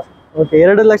ಕೊಟ್ಬಿಡೋಣ ಸರ್.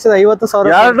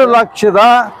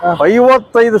 2,50,000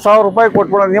 2,55,000 ರೂಪಾಯಿ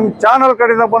ಕೊಟ್ಬಿಡೋಣ. ನಿಮ್ ಚಾನಲ್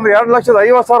ಕಡೆಯಿಂದ ಬಂದು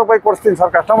 2,50,000 ರೂಪಾಯಿ ಕೊಡ್ತೀನಿ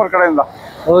ಸರ್ ಕಸ್ಟಮರ್ ಕಡೆಯಿಂದ.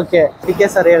 ಓಕೆ ಟಿಕೆ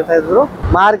ಸರ್ ಹೇಳ್ತಾ ಇದ್ರು.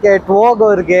 ಮಾರ್ಕೆಟ್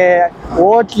ಹೋಗೋರ್ಗೆ,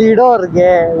 ಹೋಟ್ಲ್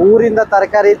ಇಡೋರ್ಗೆ, ಊರಿಂದ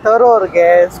ತರಕಾರಿ ತರೋರ್ಗೆ,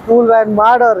 ಸ್ಕೂಲ್ ವ್ಯಾನ್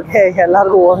ಮಾಡೋರ್ಗೆ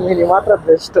ಎಲ್ಲರಿಗೂ ಓಮಿನಿ ಮಾತ್ರ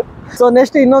ಬೆಸ್ಟ್. ಸೊ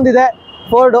ನೆಕ್ಸ್ಟ್ ಇನ್ನೊಂದಿದೆ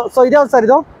ಫೋರ್ಡ್. ಸೊ ಇದ್ಯಾವ್ದು ಸರ್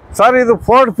ಇದು? ಸರ್ ಇದು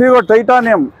Ford Figo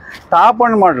titanium top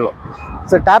and ಮಾಡಲು.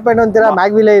 ಸೊ ಟ್ಯಾಪ್ ಎಂಡ್ ಅಂತೀರಾ?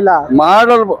 ಮ್ಯಾಗ್ ವೀಲೇ ಇಲ್ಲ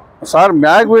ಮಾಡಲ್ ಸರ್.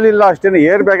 ಮ್ಯಾಗ್ ವೀಲ್ ಇಲ್ಲ ಅಷ್ಟೇನೆ,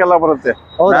 ಏರ್ ಬ್ಯಾಗ್ ಎಲ್ಲ ಬರುತ್ತೆ.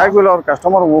 ಮ್ಯಾಗ್ ವೀಲ್ ಅವ್ರ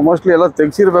ಕಸ್ಟಮರ್ ಮೋಸ್ಟ್ಲಿ ಎಲ್ಲ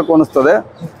ತೆಗ್ಸಿರ್ಬೇಕು ಅನಿಸ್ತದೆ.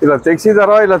 ಇಲ್ಲ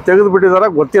ತೆಗ್ಸಿದಾರೋ ಇಲ್ಲ ತೆಗೆದು ಬಿಟ್ಟಿದಾರ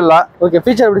ಗೊತ್ತಿಲ್ಲ. ಓಕೆ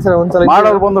ಫೀಚರ್ ಬಿಡಿ ಸರ್ ಒಂದ್ಸಲ.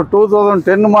 ಮಾಡಲ್ ಬಂದು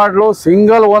 2010 ಮಾಡಲು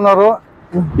single owner.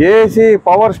 AC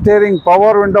power steering,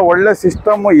 power window, ಒಳ್ಳೆ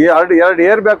ಸಿಸ್ಟಮ್, ಎರಡು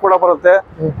ಏರ್ ಬ್ಯಾಗ್ ಕೂಡ ಬರುತ್ತೆ.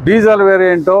 ಡೀಸೆಲ್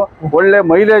ವೇರಿಯಂಟು, ಒಳ್ಳೆ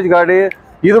ಮೈಲೇಜ್ ಗಾಡಿ.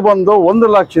 ಇದು ಬಂದು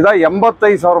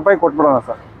 1,85,000 ರೂಪಾಯಿ ಕೊಟ್ಬಿಡೋಣ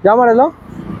ಸರ್. ಯಾವ ಮಾಡಲು?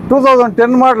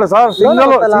 2010 ಮಾಡಲು ಸರ್.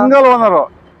 Single owner.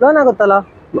 ಲೋನ್ ಆಗುತ್ತಲ್ಲ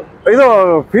ಇದು?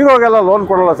 ಫಿಗೋಗೆಲ್ಲ ಲೋನ್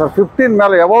ಕೊಡಲ್ಲ ಸರ್. 15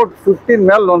 ಮೇಲೆ ಅಬೌಟ್ 15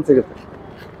 ಮೇಲೆ ಲೋನ್ ಸಿಗುತ್ತೆ.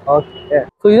 ಓಕೆ.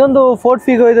 ಸೊ ಇದೊಂದು ಫೋರ್ಡ್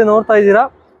ಫಿಗೋ ಇದೆ ನೋಡ್ತಾ ಇದ್ದೀರಾ.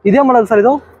 ಇದೇ ಮಾಡಲ್ ಸರ್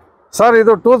ಇದು? ಸರ್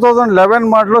ಇದು 2011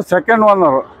 ಮಾಡಲು second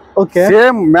owner. Okay.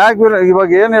 Same mag wheel ಇವಾಗ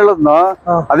ಏನ್ ಹೇಳದ್ನೋ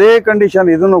ಅದೇ ಕಂಡೀಷನ್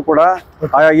ಇದನ್ನು ಕೂಡ.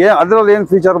 ಅದ್ರಲ್ಲಿ ಏನ್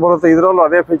ಫೀಚರ್ ಬರುತ್ತೆ ಇದ್ರಲ್ಲೂ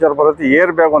ಅದೇ ಫೀಚರ್ ಬರುತ್ತೆ.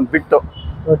 ಏರ್ ಬ್ಯಾಗ್ ಒಂದು ಬಿಟ್ಟು.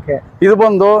 ಓಕೆ. ಇದು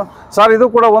ಬಂದು ಸರ್ ಇದು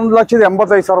ಕೂಡ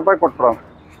 1,85,000 ರೂಪಾಯಿ ಕೊಟ್ಬಿಡೋಣ.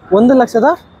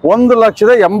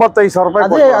 1,85,000 ರೂಪಾಯಿ.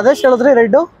 ಅದೆಷ್ಟು ಹೇಳಿದ್ರಿ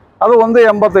ರೇಟ್? ಅದು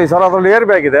 1,85,000 ಸರ್. ಅದ್ರಲ್ಲಿ ಏರ್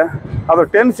ಬ್ಯಾಗ್ ಇದೆ. ಅದು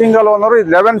 10 ಸಿಂಗಲ್ ಓನರ್,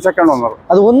 11 ಸೆಕೆಂಡ್ ಓನರ್.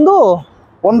 ಅದು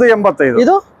 1,85,000.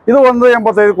 ಇದು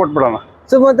 1,85,000 ಕೊಟ್ಬಿಡೋಣ.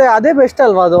 ಸೊ ಮತ್ತೆ ಅದೇ ಬೆಸ್ಟ್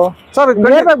ಅಲ್ವಾ ಅದು ಸರ್?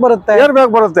 ಏರ್ ಬ್ಯಾಗ್ ಬರುತ್ತೆ. ಏರ್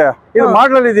ಬ್ಯಾಗ್ ಬರುತ್ತೆ. ಇದು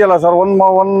ಮಾಡಲ್ ಇದೆಯಲ್ಲ ಸರ್,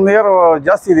 ಒನ್ ಇಯರ್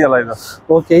ಜಾಸ್ತಿ ಇದೆಯಲ್ಲ ಇದು.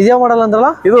 ಓಕೆ. ಇದೇ ಮಾಡಲ್ ಅಂದ್ರಲ್ಲ?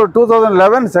 ಇದು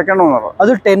 2011 ಸೆಕೆಂಡ್ ಓನರ್.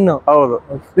 ಅದು 10. ಹೌದು.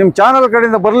 ನಿಮ್ ಚಾನಲ್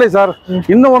ಕಡೆಯಿಂದ ಬರ್ಲಿ ಸರ್.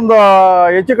 ಇನ್ನೂ ಒಂದು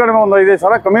ಹೆಚ್ಚು ಕಡಿಮೆ ಒಂದು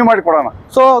 5,000 ಕಮ್ಮಿ ಮಾಡಿ ಕೊಡೋಣ.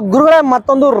 ಸೊ ಗುರುಗಳೇ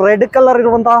ಮತ್ತೊಂದು ರೆಡ್ ಕಲರ್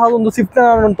ಇರುವಂತಹ ಒಂದು ಸ್ವಿಫ್ಟ್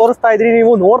ತೋರಿಸ್ತಾ ಇದ್ರಿ,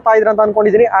 ನೀವು ನೋಡ್ತಾ ಇದ್ರಿ ಅಂತ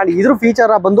ಅನ್ಕೊಂಡಿದೀನಿ. ಅಂಡ್ ಇದ್ರ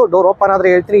ಫೀಚರ್ ಬಂದು ಡೋರ್ ಓಪನ್ ಆದ್ರೆ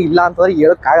ಹೇಳ್ತೀನಿ, ಇಲ್ಲ ಅಂತಂದ್ರೆ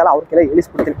ಹೇಳಕ್ಕಾಗಲ್ಲ, ಅವ್ರಿಗೆಲ್ಲ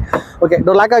ಹೇಳಿಸ್ಬಿಡ್ತೀನಿ. ಓಕೆ.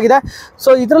 ಡೋರ್ ಲಾಕ್ ಆಗಿದೆ. ಸೊ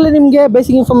ಇದರಲ್ಲಿ ನಿಮಗೆ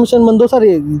ಬೇಸಿಕ್ ಇನ್ಫಾರ್ಮೇಶನ್ ಬಂದು ಸರ್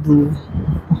ಇದು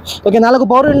okay 4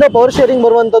 power window, power sharing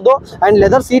ಬರುವಂತದ್ದು ಅಂಡ್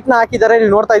ಲೆದರ್ ಸೀಟ್ ನ ಹಾಕಿದ್ದಾರೆ,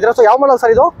 ನೀವು ನೋಡ್ತಾ ಇದ್ದೀರಾ. ಸೊ ಯಾವ ಮಾಡಲ್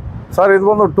ಸರ್ ಇದು? ಸರ್ ಇದು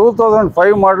ಬಂದು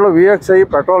 2005 ಮಾಡಲು VXI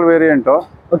petrol variant.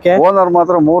 Okay. Owner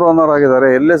ಮಾತ್ರ 3 ಓನರ್ ಆಗಿದ್ದಾರೆ.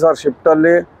 ಎಲ್ಲಿ ಸರ್ ಶಿಫ್ಟ್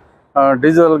ಅಲ್ಲಿ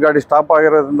ಡೀಸೆಲ್ ಗಾಡಿ ಸ್ಟಾಪ್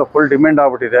ಆಗಿರೋದ್ರಿಂದ ಫುಲ್ ಡಿಮ್ಯಾಂಡ್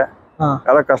ಆಗ್ಬಿಟ್ಟಿದೆ.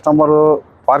 ಎಲ್ಲ ಕಸ್ಟಮರ್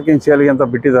ಪಾರ್ಕಿಂಗ್ ಸೇಲ್ಗೆ ಅಂತ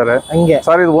ಬಿಟ್ಟಿದ್ದಾರೆ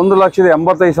ಸರ್. ಇದು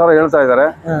 1,85,000 ಹೇಳ್ತಾ ಇದ್ದಾರೆ.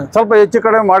 ಸ್ವಲ್ಪ ಹೆಚ್ಚು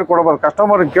ಕಡಿಮೆ ಮಾಡಿಕೊಡ್ಬೋದು.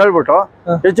 ಕಸ್ಟಮರ್ ಕೇಳ್ಬಿಟ್ಟು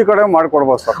ಹೆಚ್ಚು ಕಡಿಮೆ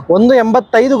ಮಾಡಿಕೊಡ್ಬೋದು ಸರ್.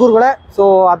 1,85,000 ಗುರುಗಳೇ. ಸೊ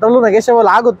ಅದರಲ್ಲೂ ನೆಗೆಷಿಯಬಲ್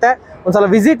ಆಗುತ್ತೆ. ಒಂದ್ಸಲ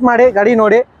ವಿಸಿಟ್ ಮಾಡಿ ಗಾಡಿ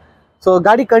ನೋಡಿ. ಸೊ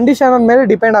ಗಾಡಿ ಕಂಡೀಷನ್ ಮೇಲೆ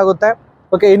ಡಿಪೆಂಡ್ ಆಗುತ್ತೆ.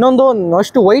 ಓಕೆ. ಇನ್ನೊಂದು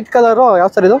ಅಷ್ಟು ವೈಟ್ ಕಲರು ಯಾವ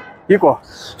ಸರ್ ಇದು? Eco.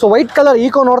 So white colour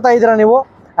eco ನೋಡ್ತಾ ಇದ್ದೀರಾ ನೀವು.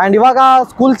 ಆ್ಯಂಡ್ ಇವಾಗ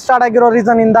ಸ್ಕೂಲ್ ಸ್ಟಾರ್ಟ್ ಆಗಿರೋ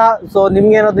ರೀಸನಿಂದ ಸೊ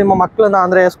ನಿಮ್ಗೆ ಏನಾದ್ರು ನಿಮ್ಮ ಮಕ್ಕಳನ್ನ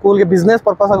ಅಂದರೆ ಸ್ಕೂಲ್ಗೆ ಬಿಸ್ನೆಸ್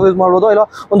ಪರ್ಪಸ್ ಆಗಿ ಯೂಸ್ ಮಾಡ್ಬೋದು. ಇಲ್ಲ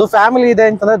ಒಂದು ಫ್ಯಾಮಿಲಿ ಇದೆ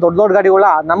ಅಂತಂದರೆ ದೊಡ್ಡ ಗಾಡಿಗಳ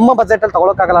ನಮ್ಮ ಬಜೆಟಲ್ಲಿ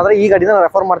ತೊಗೊಳಕ್ಕಾಗಲ್ಲ ಅಂದರೆ ಈ ಗಾಡಿನ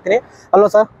ರೆಫರ್ ಮಾಡ್ತೀನಿ ಅಲ್ವಾ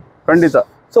ಸರ್? ಖಂಡಿತ.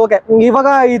 So okay. ಇವಾಗ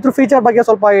ಇದ್ರ ಫೀಚರ್ ಬಗ್ಗೆ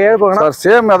ಸ್ವಲ್ಪ ಹೇಳ್ಬೋಣ ಸರ್.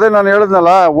 ಸೇಮ್ ಅದೇ ನಾನು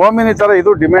ಹೇಳಿದ್ನಲ್ಲ, ಓಮಿನಿ ತರ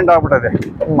ಇದು ಡಿಮ್ಯಾಂಡ್ ಆಗ್ಬಿಟ್ಟಿದೆ.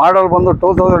 ಮಾಡಲ್ ಬಂದು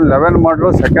 2011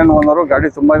 ಮಾಡಲು ಸೆಕೆಂಡ್ ಓನರು. ಗಾಡಿ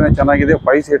ತುಂಬಾನೇ ಚೆನ್ನಾಗಿದೆ.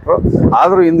 5 ಸೀಟ್ರು.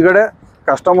 ಆದ್ರೂ ಹಿಂದ್ಗಡೆ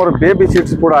ಕಸ್ಟಮರ್ ಬೇಬಿ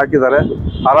ಸೀಟ್ಸ್ ಕೂಡ ಹಾಕಿದ್ದಾರೆ.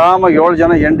 ಆರಾಮಾಗಿ 7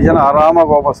 ಜನ 8 ಜನ ಆರಾಮಾಗಿ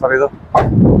ಹೋಗ್ಬೋದು ಸರ್ ಇದು.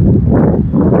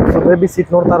 ಸೊ ಬೇಬಿ ಸೀಟ್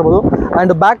ನೋಡ್ತಾ ಇರ್ಬೋದು.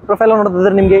 ಅಂಡ್ ಬ್ಯಾಕ್ ಪ್ರೊಫೈಲ್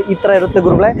ನೋಡಿದ್ರೆ ನಿಮಗೆ ಈ ತರ ಇರುತ್ತೆ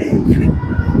ಗುರುಗಳೇ.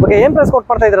 ಓಕೆ. ಏನ್ ಪ್ರೈಸ್ ಕೊಟ್ಟು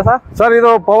ಮಾಡ್ತಾ ಇದ್ದೀರಾ ಸರ್? ಸರ್ ಇದು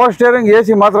ಪವರ್ ಸ್ಟೇರಿಂಗ್ AC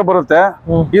ಮಾತ್ರ ಬರುತ್ತೆ.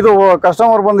 ಇದು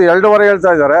ಕಸ್ಟಮರ್ ಬಂದು 2.5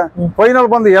 ಹೇಳ್ತಾ ಇದ್ದಾರೆ. ಫೈನಲ್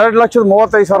ಬಂದು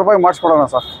 2,35,000 ರೂಪಾಯಿ ಮಾಡಿಸ್ಕೊಡೋಣ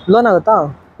ಸರ್. ಲೋನ್ ಆಗುತ್ತಾ?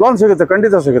 ಲೋನ್ ಸಿಗುತ್ತೆ,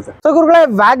 ಖಂಡಿತ ಸಿಗುತ್ತೆ. ಸೊ ಗುರುಗಳೇ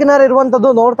ವ್ಯಾಗನರ್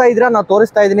ಇರುವಂತದ್ದು ನೋಡ್ತಾ ಇದ್ದೀರಾ, ನಾ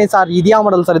ತೋರಿಸ್ತಾ ಇದ್ದೀನಿ ಸರ್. ಇದ್ಯಾ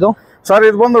ಮಾಡಲ್ ಸರ್ ಇದು? ಸರ್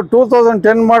ಇದು ಬಂದು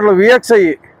 2010 ಮಾಡಲು VXI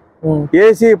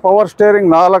AC power steering,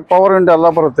 4 power window ಎಲ್ಲ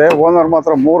ಬರುತ್ತೆ. ಓನರ್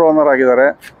ಮಾತ್ರ 3 ಓನರ್ ಆಗಿದ್ದಾರೆ.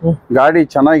 ಗಾಡಿ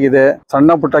ಚೆನ್ನಾಗಿದೆ. ಸಣ್ಣ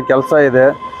ಪುಟ್ಟ ಕೆಲಸ ಇದೆ.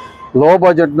 ಲೋ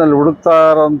ಬಜೆಟ್ ನಲ್ಲಿ ಹುಡುಕ್ತಾ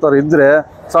ಇರೋಂಥವ್ರು ಇದ್ರೆ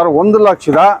ಸರ್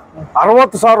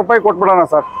 1,60,000 ರೂಪಾಯಿ ಕೊಟ್ಬಿಡೋಣ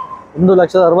ಸರ್.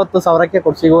 1,60,000ಕ್ಕೆ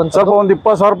ಕೊಟ್ಟು ಸಿಗುವಂತ ಸ್ವಲ್ಪ ಒಂದು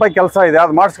 20,000 ರೂಪಾಯಿ ಕೆಲಸ ಇದೆ.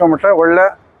 ಅದು ಮಾಡಿಸ್ಕೊಂಡ್ಬಿಟ್ರೆ ಒಳ್ಳೆ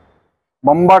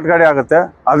ಬಂಬಾಟ್ ಗಾಡಿ ಆಗುತ್ತೆ.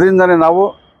 ಅದರಿಂದನೇ ನಾವು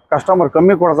ಕಸ್ಟಮರ್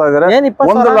ಕಮ್ಮಿ ಕೊಡ್ತಾ ಇದಾರೆ. ಏನ್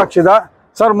 20,000? 1 ಲಕ್ಷದ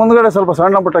ಸರ್ ಮುಂದ್ಗಡೆ ಸ್ವಲ್ಪ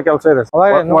ಸಣ್ಣ ಪುಟ್ಟ ಕೆಲಸ ಇದೆ,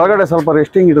 ಒಳಗಡೆ ಸ್ವಲ್ಪ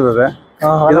ರೆಸ್ಟಿಂಗ್ ಇರ್ತದೆ.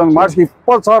 ಇದೊಂದು ಮಾಡಿಸಿ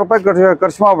 20,000 ರೂಪಾಯಿ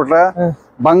ಖರ್ಚು ಮಾಡ್ಬಿಟ್ರೆ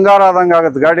ಬಂಗಾರ ಆದಂಗ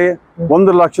ಆಗತ್ತೆ ಗಾಡಿ.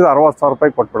 1,60,000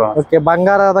 ರೂಪಾಯಿ ಕೊಟ್ಬಿಡೋಣ. ಓಕೆ,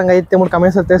 ಬಂಗಾರ ಆದಂಗ ಐತೆ ಮುಟ್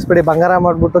ಕಮೆಂಟ್ಸ್ ಅಲ್ಲಿ ತಿಳಿಸ್ಬಿಡಿ. ಬಂಗಾರ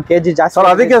ಮಾಡ್ಬಿಟ್ಟು ಕೆಜಿ ಜಾಸ್ತಿ ಸರ್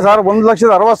ಅದಕ್ಕೆ ಸರ್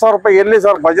 1,60,000 ರೂಪಾಯಿ ಎಲ್ಲಿ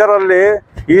ಸರ್ ಬಜಾರಲ್ಲಿ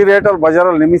ಈ ರೇಟಲ್ಲಿ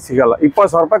ಬಜಾರಲ್ಲಿ ನಿಮಗೆ ಸಿಗಲ್ಲ.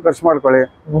 20,000 ರೂಪಾಯಿ ಖರ್ಚು ಮಾಡ್ಕೊಳ್ಳಿ,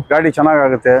 ಗಾಡಿ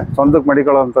ಚೆನ್ನಾಗಾಗುತ್ತೆ. ಸ್ವಂತಕ್ಕೆ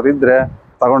ಮಡಿಕೊಳ್ಳೋಂಥವ್ರು ಇದ್ರೆ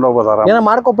ತಗೊಂಡ್ ಹೋಗ್ಬೋದಾರ. ಏನೋ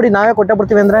ಮಾಡ್ಕೊಬಿಡಿ, ನಾವೇ ಕೊಟ್ಟೆ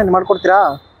ಬಿಡ್ತೀವಿ ಅಂದ್ರೆ ಮಾಡ್ಕೊಡ್ತೀರಾ?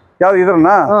 ಯಾವ್ದು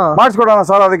ಇದ್ರನ್ನ ಮಾಡಿಸ್ಕೊಡೋಣ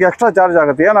ಸರ್, ಅದಕ್ಕೆ ಎಕ್ಸ್ಟ್ರಾ ಚಾರ್ಜ್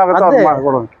ಆಗುತ್ತೆ. ಏನಾಗುತ್ತೆ ಅದು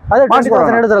ಮಾಡ್ಕೊಡೋಣ. ಅದೇ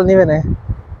 20,000 ಹೇಳಿದ್ರಲ್ಲ ನೀವೇನೆ.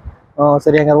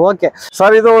 ಸರಿ ಹಂಗಾರೆ ಓಕೆ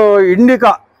ಸರ್. ಇದು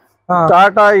ಇಂಡಿಕಾ,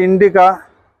 ಟಾಟಾ ಇಂಡಿಕಾ.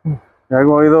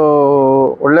 ಇದು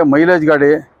ಒಳ್ಳೆ ಮೈಲೇಜ್ ಗಾಡಿ.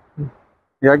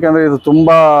 ಯಾಕೆಂದ್ರೆ ಇದು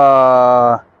ತುಂಬಾ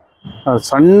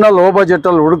ಸಣ್ಣ ಲೋ ಬಜೆಟ್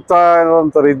ಅಲ್ಲಿ ಹುಡುಕ್ತಾ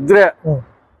ಇರೋಂಥವ್ರು ಇದ್ರೆ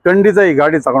ಖಂಡಿತ ಈ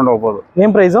ಗಾಡಿ ತಗೊಂಡು ಹೋಗ್ಬೋದು.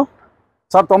 ಏನ್ ಪ್ರೈಸು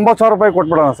ಸರ್? 90,000 ರೂಪಾಯಿ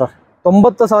ಕೊಟ್ಬಿಡೋಣ ಸರ್.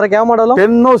 90,000ಕ್ಕೆ ಯಾವ ಮಾಡಲು?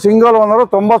 10 ಸಿಂಗಲ್ ಓನರ್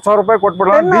 90,000 ರೂಪಾಯಿ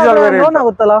ಕೊಟ್ಬಿಡೋಣ. ಡೀಸೆಲ್ ಲೋನ್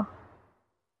ಆಗುತ್ತಲ್ಲ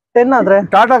 10 ಆದ್ರೆ?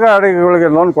 ಟಾಟಾ ಗಾಡಿಗಳಿಗೆ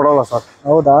ಲೋನ್ ಕೊಡೋಲ್ಲ ಸರ್.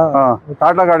 ಹೌದಾ?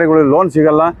 ಟಾಟಾ ಗಾಡಿಗಳಿಗೆ ಲೋನ್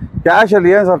ಸಿಗಲ್ಲ. ಕ್ಯಾಶ್ ಅಲ್ಲಿ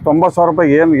ಏನ್ ಸರ್ 90,000 ರೂಪಾಯಿ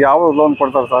ಏನ್ ಯಾವ ಲೋನ್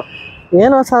ಕೊಡ್ತಾರೆ ಸರ್?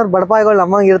 ಏನೋ ಸರ್ ಬಡಪಾಯಿಗಳು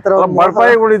ನಮ್ಮಂಗ್ ಇರ್ತಾರ.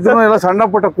 ಬಡಪಾಯಿಗಳು ಇದ್ರು ಎಲ್ಲ ಸಣ್ಣ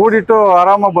ಪುಟ್ಟ ಕೂಡಿಟ್ಟು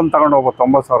ಆರಾಮಾಗಿ ಬಂದು ತಗೊಂಡು ಹೋಗ್ಬೋದು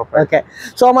 90,000 ರೂಪಾಯಿ. ಓಕೆ,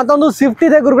 ಸೊ ಮತ್ತೊಂದು ಸ್ವಿಫ್ಟ್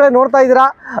ಇದೆ ಗುರುಗಳೇ, ನೋಡ್ತಾ ಇದ್ದೀರಾ.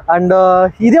 ಅಂಡ್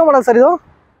ಇದೇ ಮಾಡಲ್ ಸರ್ ಇದು?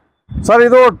 ಸರ್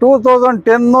ಇದು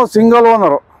 2010 single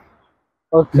owner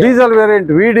diesel variant.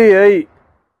 VDI,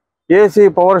 AC,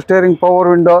 power steering, power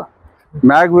window,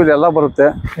 mag wheel ಎಲ್ಲ ಬರುತ್ತೆ.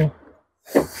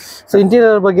 ಸೊ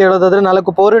ಇಂಟೀರಿಯರ್ ಬಗ್ಗೆ ಹೇಳೋದಾದ್ರೆ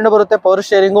 4 ಪವರ್ ವಿಂಡೋ ಬರುತ್ತೆ, power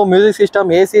steering, music system,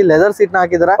 AC, leather seat ನ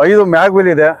ಹಾಕಿದ್ದಾರೆ. 5 ಮ್ಯಾಗ್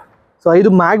ವೀಲ್ ಇದೆ. ಸೊ 5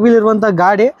 ಮ್ಯಾಗ್ ವೀಲ್ ಇರುವಂತ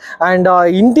ಗಾಡಿ. ಅಂಡ್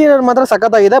ಇಂಟೀರಿಯರ್ ಮಾತ್ರ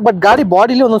ಸಖತ್ತಾಗಿದೆ, ಬಟ್ ಗಾಡಿ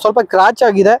ಬಾಡಿಲಿ ಒಂದೊಂದು ಸ್ವಲ್ಪ ಕ್ರಾಚ್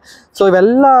ಆಗಿದೆ. ಸೊ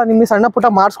ಇವೆಲ್ಲ ನಿಮಗೆ ಸಣ್ಣ ಪುಟ್ಟ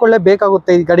ಮಾಡಿಸ್ಕೊಳ್ಳೇ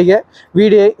ಬೇಕಾಗುತ್ತೆ ಈ ಗಾಡಿಗೆ.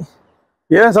 VDI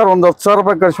ಏನ್ ಸರ್ ಒಂದು 10,000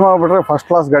 ರೂಪಾಯಿ ಖರ್ಚು ಮಾಡ್ಬಿಟ್ರೆ ಫಸ್ಟ್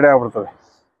ಕ್ಲಾಸ್ ಗಾಡಿ ಆಗ್ಬಿಡ್ತದೆ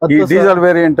ಈ ಡೀಸೆಲ್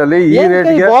ವೇರಿಯಂಟ್ ಅಲ್ಲಿ. ಈ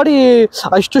ರೇಟ್ಗೆ ಬಾಡಿ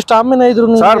ಅಷ್ಟು ಸ್ಟಾಮಿನಾ ಇದ್ರು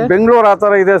ಸರ್. ಬೆಂಗಳೂರು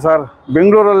ಆತರ ಇದೆ ಸರ್.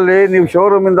 ಬೆಂಗಳೂರಲ್ಲಿ ನೀವು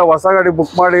ಶೋರೂಮ್ ಇಂದ ಹೊಸ ಗಾಡಿ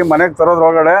ಬುಕ್ ಮಾಡಿ ಮನೆಗೆ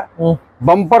ತರೋದ್ರೊಳಗಡೆ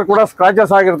ಬಂಪರ್ ಕೂಡ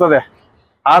ಸ್ಕ್ರಾಚಸ್ ಆಗಿರ್ತದೆ.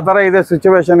 ಆ ತರ ಇದೆ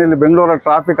ಸಿಚುವೇಶನ್ ಇಲ್ಲಿ ಬೆಂಗಳೂರಲ್ಲಿ.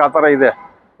 ಟ್ರಾಫಿಕ್ ಆ ತರ ಇದೆ.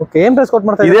 ಏನ್ ಪ್ರೈಸ್ ಕೊಟ್ಟು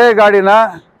ಮಾಡ್ತಾ ಇದೇ ಗಾಡಿನ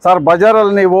ಸರ್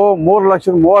ಬಜಾರಲ್ಲಿ ನೀವು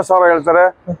 3,30,000 ಹೇಳ್ತಾರೆ,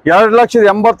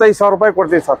 2,85,000 ರೂಪಾಯಿ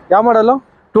ಕೊಡ್ತೀವಿ ಸರ್. ಯಾವ ಮಾಡಲು?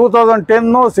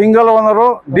 2010 single owner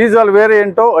diesel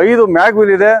variant, 5 mag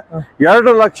wheel ಇದೆ,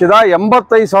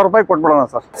 2,85,000 ರೂಪಾಯಿ ಕೊಟ್ಬಿಡೋಣ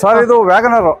ಸರ್. ಸರ್ ಇದು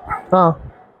ವ್ಯಾಗನರ್,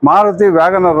 ಮಾರುತಿ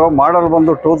ವ್ಯಾಗನರ್ ಮಾಡಲ್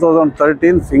ಬಂದು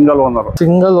 2013 ಸಿಂಗಲ್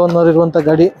ಓನರ್ ಇರುವಂತ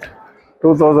ಗಾಡಿ.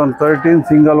 2013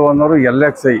 single owner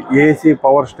LXI, AC,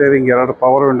 power steering, 2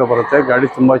 power window ಬರುತ್ತೆ. ಗಾಡಿ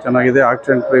ತುಂಬಾ ಚೆನ್ನಾಗಿದೆ.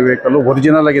 ಆಕ್ಸಿಡೆಂಟ್ ಫ್ರೀ ವೆಹಿಕಲ್,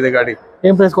 ಒರಿಜಿನಲ್ ಆಗಿದೆ ಗಾಡಿ.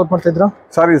 ಏನ್ ಪ್ರೈಸ್ ಕೊಟ್ಟು ಮಾಡ್ತಿದ್ರು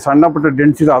ಸರ್? ಇದು ಸಣ್ಣ ಪುಟ್ಟ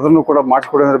ಡೆಂಟ್ಸ್ ಇದೆ, ಅದನ್ನು ಕೂಡ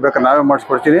ಮಾಡಿಸ್ಕೊಡಿ ಅಂದ್ರೆ ಬೇಕಾ ನಾವೇ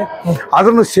ಮಾಡಿಸ್ಕೊಡ್ತೀನಿ.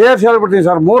 ಅದನ್ನು ಸೇರ್ಸಿ ಹೇಳ್ಬಿಡ್ತೀನಿ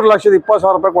ಸರ್.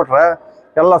 3,20,000 ರೂಪಾಯಿ ಕೊಟ್ರೆ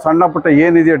ಎಲ್ಲ ಸಣ್ಣ ಪುಟ್ಟ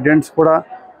ಏನಿದೆಯೋ ಡೆಂಟ್ಸ್ ಕೂಡ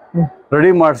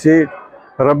ರೆಡಿ ಮಾಡಿಸಿ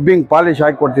ರಬ್ಬಿಂಗ್ ಪಾಲಿಶ್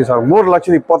ಹಾಕಿ ಕೊಡ್ತೀವಿ ಸರ್.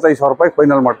 3,25,000 ರೂಪಾಯಿ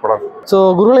ಫೈನಲ್ ಮಾಡ್ಕೊಡೋಣ. ಸೊ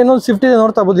ಗುರುಗಳು ಇನ್ನೊಂದು ಸ್ವಿಫ್ಟ್ ಇದೆ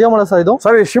ನೋಡ್ತಾ ಬುದ್ಧಿಯ ಮಾಡ ಸರ್ ಇದು?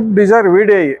 ಸರ್ ಈ Swift Dzire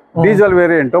VDI diesel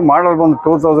variant, ಮಾಡಲ್ ಬಂದು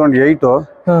 2008,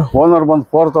 ಓನರ್ ಬಂದು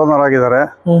 4th ಓನರ್ ಆಗಿದ್ದಾರೆ.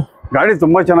 ಗಾಡಿ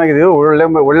ತುಂಬಾ ಚೆನ್ನಾಗಿದೆ,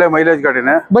 ಒಳ್ಳೆ ಮೈಲೇಜ್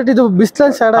ಗಾಡಿನೇ. ಬಟ್ ಇದು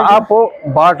ಬಿಸಿಲಲ್ಲಿ ಟಾಪ್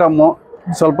ಬಾಟಮ್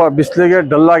ಸ್ವಲ್ಪ ಬಿಸಿಲಿಗೆ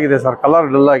ಡಲ್ ಆಗಿದೆ ಸರ್, ಕಲರ್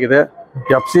ಡಲ್ ಆಗಿದೆ.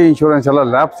 FC ಇನ್ಶೂರೆನ್ಸ್ ಎಲ್ಲ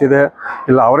ಲ್ಯಾಪ್ಸ್ ಇದೆ.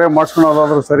 ಇಲ್ಲ ಅವರೇ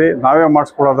ಮಾಡಿಸ್ಕೊಳೋದಾದ್ರೂ ಸರಿ, ನಾವೇ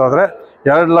ಮಾಡಿಸ್ಕೊಡೋದಾದ್ರೆ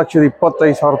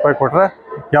 2,25,000 ರೂಪಾಯಿ ಕೊಟ್ರೆ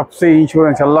FC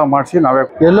ಇನ್ಶೂರೆನ್ಸ್ ಎಲ್ಲ ಮಾಡಿಸಿ ನಾವೇ.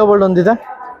 ಎಲ್ಲೋ ಬೋರ್ಡ್ ಒಂದಿದೆ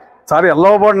ಸರ್, ಎಲ್ಲೋ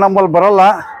ಬೋರ್ಡ್ ನಮ್ಮಲ್ಲಿ ಬರಲ್ಲ.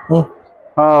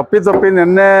 ಅಪ್ಪಿತಪ್ಪಿ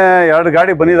ನಿನ್ನೆ 2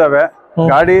 ಗಾಡಿ ಬಂದಿದ್ದಾವೆ.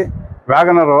 ಗಾಡಿ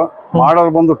ವ್ಯಾಗನರು ಮಾಡಲ್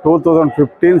ಬಂದು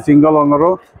 2015 ಸಿಂಗಲ್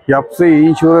ಓನರು, FC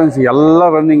ಇನ್ಶೂರೆನ್ಸ್ ಎಲ್ಲ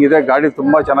ರನ್ನಿಂಗ್ ಇದೆ. ಗಾಡಿ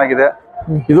ತುಂಬಾ ಚೆನ್ನಾಗಿದೆ.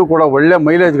 ಇದು ಕೂಡ ಒಳ್ಳೆ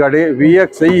ಮೈಲೇಜ್ ಗಾಡಿ.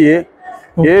 VXI,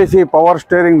 AC, power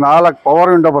steering, 4 power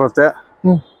window ಬರುತ್ತೆ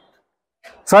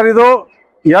ಸರ್. ಇದು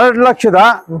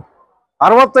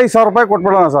 2,65,000 ರೂಪಾಯಿ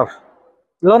ಕೊಟ್ಬಿಡೋಣ ಸರ್.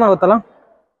 ಲೋನ್ ಆಗುತ್ತಲ್ಲ?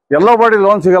 ಎಲ್ಲೋ ಬಾಡಿ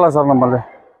ಲೋನ್ ಸಿಗಲ್ಲ ಸರ್ ನಮ್ಮಲ್ಲಿ.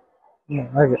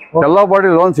 ಎಲ್ಲೋ ಬಾಡಿ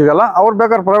ಲೋನ್ ಸಿಗಲ್ಲ. ಅವ್ರು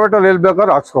ಬೇಕಾದ್ರೆ ಪ್ರೈವೇಟ್ ಅಲ್ಲಿ ಎಲ್ಲಿ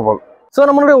ಬೇಕಾದ್ರೆ ಹಾಕ್ಸ್ಕೋಬಹುದು. ಸೊ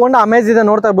ನಮ್ಮ ಹೋಂಡಾ ಅಮೇಜ್ ಇದೆ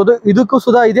ನೋಡ್ತಾ ಇರ್ಬೋದು. ಇದಕ್ಕೂ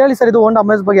ಸುಧಾ ಇದೆ ಹೇಳಿ ಸರ್, ಇದು ಹೋಂಡಾ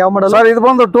ಅಮೇಜ್ ಬಗ್ಗೆ ಯಾವ ಮಾಡಲ್ ಸರ್? ಇದು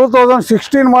ಬಂದು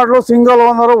 2016 ಮಾಡಲು ಸಿಂಗಲ್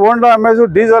ಓನರ್ ಹೋಂಡಾ ಅಮೇಜ್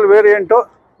ಡೀಸೆಲ್ ವೇರಿಯಂಟ್.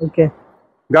 ಓಕೆ,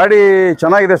 ಗಾಡಿ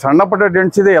ಚೆನ್ನಾಗಿದೆ. ಸಣ್ಣ ಪುಟ್ಟ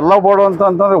ಡೆಂಟ್ಸ್ ಇದೆ. ಎಲ್ಲ ಬೋರ್ಡ್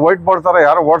ಅಂತಂದ್ರೆ ವೈಟ್ ಬೋರ್ಡ್ ತರ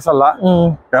ಯಾರು ಓಡಿಸಲ್ಲ,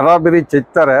 ಎರಾಬಿರಿ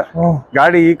ಚೆಚ್ತಾರೆ.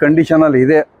 ಗಾಡಿ ಈ ಕಂಡೀಷನ್ ಅಲ್ಲಿ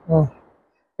ಇದೆ.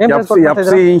 FC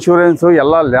ಇನ್ಶೂರೆನ್ಸ್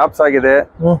ಎಲ್ಲ ಲ್ಯಾಪ್ಸ್ ಆಗಿದೆ.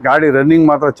 ಗಾಡಿ ರನ್ನಿಂಗ್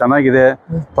ಮಾತ್ರ ಚೆನ್ನಾಗಿದೆ.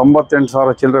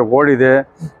 98,000 ಚಿಲ್ಲರೆ ಓಡಿದೆ.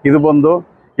 ಇದು ಬಂದು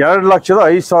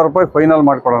 2,05,000 ರೂಪಾಯಿ ಫೈನಲ್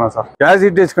ಮಾಡ್ಕೊಡೋಣ sir. As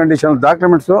it is condition,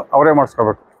 documents ಅವರೇ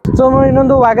ಮಾಡಿಸ್ಕೋಬೇಕು. ಸೊ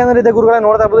ಇನ್ನೊಂದು ವ್ಯಾಗನರ್ ಇದೆ ಗುರುಗಳೇ,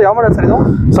 ನೋಡ್ತಾ ಇರ್ಬೋದು. ಯಾವ ಮಾಡಲ್ ಸರ್ ಇದು?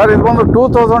 ಸರ್ ಇದು ಬಂದು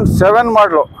 2007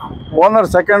 ಮಾಡಲು, owner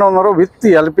second owner with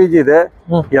LPG ಇದೆ.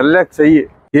 LXI,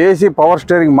 AC, ಪವರ್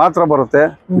ಸ್ಟೇರಿಂಗ್ ಮಾತ್ರ ಬರುತ್ತೆ.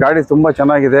 ಗಾಡಿ ತುಂಬಾ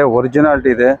ಚೆನ್ನಾಗಿದೆ,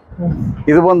 ಒರಿಜಿನಾಲಿಟಿ ಇದೆ.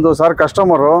 ಇದು ಬಂದು ಸರ್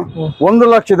ಕಸ್ಟಮರು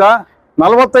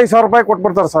 1,45,000 ರೂಪಾಯಿ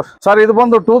ಕೊಟ್ಬಿಡ್ತಾರೆ ಸರ್. ಸರ್ ಇದು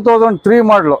ಬಂದು 2003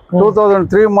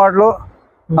 ಮಾಡಲು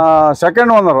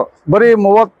ಸೆಕೆಂಡ್ ಓನರು, ಬರೀ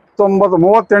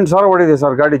 38,000 ಹೊಡಿದೆ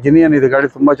ಸರ್. ಗಾಡಿ ಜಿನಿಯನ್ ಇದೆ. ಗಾಡಿ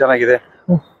ತುಂಬಾ ಚೆನ್ನಾಗಿದೆ.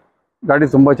 ಗಾಡಿ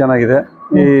ತುಂಬಾ ಚೆನ್ನಾಗಿದೆ.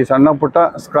 ಈ ಸಣ್ಣ ಪುಟ್ಟ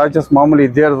ಸ್ಕ್ರಾಚಸ್ ಮಾಮೂಲಿ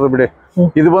ಇದ್ದೇ ಇರ್ತದೆ ಬಿಡಿ.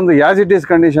 ಇದು ಬಂದು as it is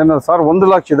condition sir.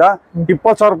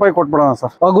 1,20,000 ರೂಪಾಯಿ ಕೊಟ್ಬಿಡೋಣ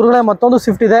ಸರ್. ಗುರುಗಳೇ ಮತ್ತೊಂದು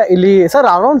ಸ್ವಿಫ್ಟ್ ಇದೆ ಇಲ್ಲಿ ಸರ್.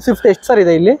 ಅರೌಂಡ್ ಸ್ವಿಫ್ಟ್ ಎಷ್ಟು ಸರ್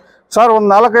ಇದೆ ಇಲ್ಲಿ? ಸರ್ ಒಂದು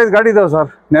 4-5 ಗಾಡಿ ಇದಾವೆ ಸರ್.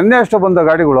 ನಿನ್ನೆ ಅಷ್ಟು ಬಂದ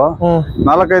ಗಾಡಿಗಳು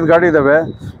 4-5 ಗಾಡಿ ಇದಾವೆ.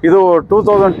 ಇದು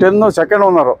 2010 second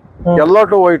owner, yellow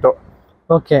to white.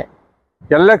 Okay.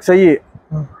 LXI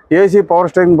AC power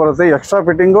steering ಬರುತ್ತೆ. Extra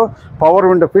fitting, power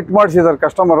window fit ಮಾಡಿಸಿದಾರೆ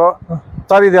customer.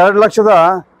 Sir ಇದು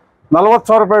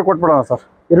 2,40,000 ರೂಪಾಯಿ ಕೊಟ್ಬಿಡೋಣ ಸರ್.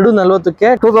 2,40,000ಕ್ಕೆ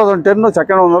 2010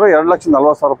 ಸೆಕೆಂಡ್ ಓನರ್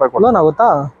 2,40,000 ರೂಪಾಯಿ ಕೊಟ್ಟು ಲೋನ್ ಆಗುತ್ತಾ?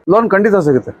 ಲೋನ್ ಖಂಡಿತ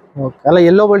ಸಿಗುತ್ತೆ. ಅಲ್ಲ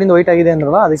ಎಲ್ಲೋ ಬೋರ್ಡಿಂದ ವೈಟ್ ಆಗಿದೆ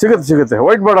ಅಂದ್ರಲ್ಲ, ಅದಕ್ಕೆ ಸಿಗುತ್ತೆ.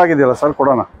 ವೈಟ್ ಬೋರ್ಡ್ ಆಗಿದೆಯಲ್ಲ ಸರ್,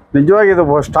 ಕೊಡೋಣ. ನಿಜವಾಗಿ ಇದು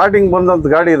ಸ್ಟಾರ್ಟಿಂಗ್ ಬಂದಂತ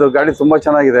ಗಾಡಿ. ಇದು ಗಾಡಿ ತುಂಬಾ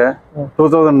ಚೆನ್ನಾಗಿದೆ.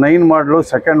 2009 ಮಾಡಲು,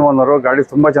 ಸೆಕೆಂಡ್ ಓನರ್. ಗಾಡಿ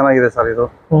ತುಂಬಾ ಚೆನ್ನಾಗಿದೆ ಸರ್. ಇದು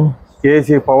AC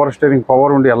power steering,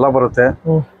 power window ಎಲ್ಲ ಬರುತ್ತೆ.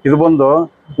 ಇದು ಬಂದು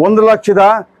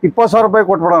 1,20,000 ರೂಪಾಯಿ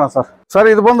ಕೊಟ್ಬಿಡೋಣ ಸರ್. ಸರ್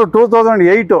ಇದು ಬಂದು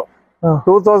 2008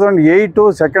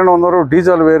 second owner,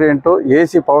 diesel variant,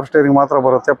 AC power steering ಮಾತ್ರ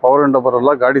ಬರುತ್ತೆ, ಪವರ್ ವಿಂಡೋ ಬರಲ್ಲ.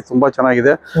 ಗಾಡಿ ತುಂಬಾ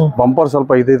ಚೆನ್ನಾಗಿದೆ. ಬಂಪರ್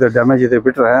ಸ್ವಲ್ಪ ಇದೆ ಡ್ಯಾಮೇಜ್ ಇದೆ,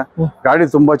 ಬಿಟ್ರೆ ಗಾಡಿ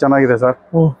ತುಂಬಾ ಚೆನ್ನಾಗಿದೆ ಸರ್.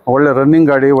 ಒಳ್ಳೆ ರನ್ನಿಂಗ್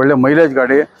ಗಾಡಿ, ಒಳ್ಳೆ ಮೈಲೇಜ್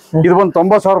ಗಾಡಿ. ಇದು ಬಂದು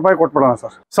 90,000 ರೂಪಾಯಿ ಕೊಟ್ಬಿಡೋಣ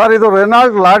ಸರ್. ಸರ್ ಇದು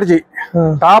ರೆನಾಲ್ಟ್ ಲಾಡ್ಜಿ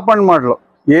ಟಾಪ್ ಅಂಡ್ ಮಾಡಲು.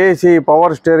 AC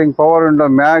power steering, power window,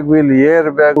 mag wheel, air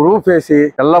bag, roof AC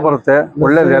ಎಲ್ಲ ಬರುತ್ತೆ.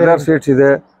 ಒಳ್ಳೆ ಲೆದರ್ ಸೀಟ್ಸ್ ಇದೆ,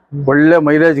 ಒಳ್ಳೆ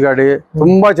ಮೈಲೇಜ್ ಗಾಡಿ,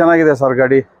 ತುಂಬಾ ಚೆನ್ನಾಗಿದೆ ಸರ್.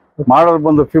 ಗಾಡಿ ಮಾಡೋದು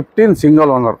ಬಂದು 15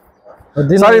 ಸಿಂಗಲ್ ಓನರ್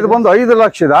ಸರ್. ಇದು ಬಂದು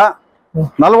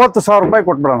 5,40,000 ರೂಪಾಯಿ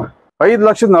ಕೊಟ್ಬಿಡೋಣ.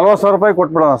 5,40,000 ರೂಪಾಯಿ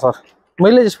ಕೊಟ್ಬಿಡೋಣ ಸರ್.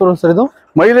 ಮೈಲೇಜ್ ಎಷ್ಟು ಬರುತ್ತೆ ಸರ್ ಇದು?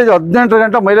 ಮೈಲೇಜ್ 18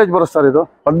 ಗಂಟೆ ಮೈಲೇಜ್ ಬರುತ್ತೆ ಸರ್. ಇದು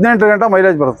 18 ಗಂಟೆ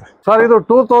ಮೈಲೇಜ್ ಬರುತ್ತೆ ಸರ್. ಇದು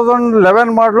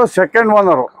 2011 ಮಾಡಲು, second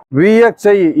owner,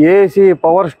 VXI AC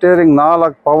power steering,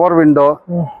 4 power window,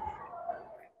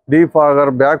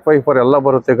 ಡೀಫಾಗರ್, back wiper ಎಲ್ಲ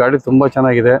ಬರುತ್ತೆ. ಗಾಡಿ ತುಂಬಾ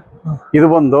ಚೆನ್ನಾಗಿದೆ. ಇದು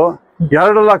ಬಂದು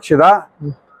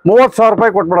 2,30,000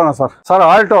 ರೂಪಾಯಿ ಕೊಟ್ಬಿಡೋಣ sir. Sir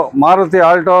Alto, Maruti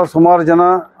Alto, ಸುಮಾರು ಜನ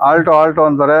ಆಲ್ಟೋ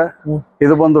ಅಂತಾರೆ.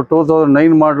 ಇದು ಬಂದು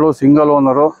 2009 ಮಾಡಲು, ಸಿಂಗಲ್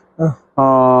ಓನರು,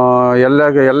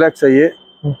 LXI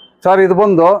ಸರ್. ಇದು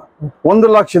ಬಂದು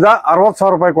 1,60,000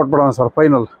 ರೂಪಾಯಿ ಕೊಟ್ಬಿಡೋಣ ಸರ್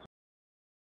ಫೈನಲ್.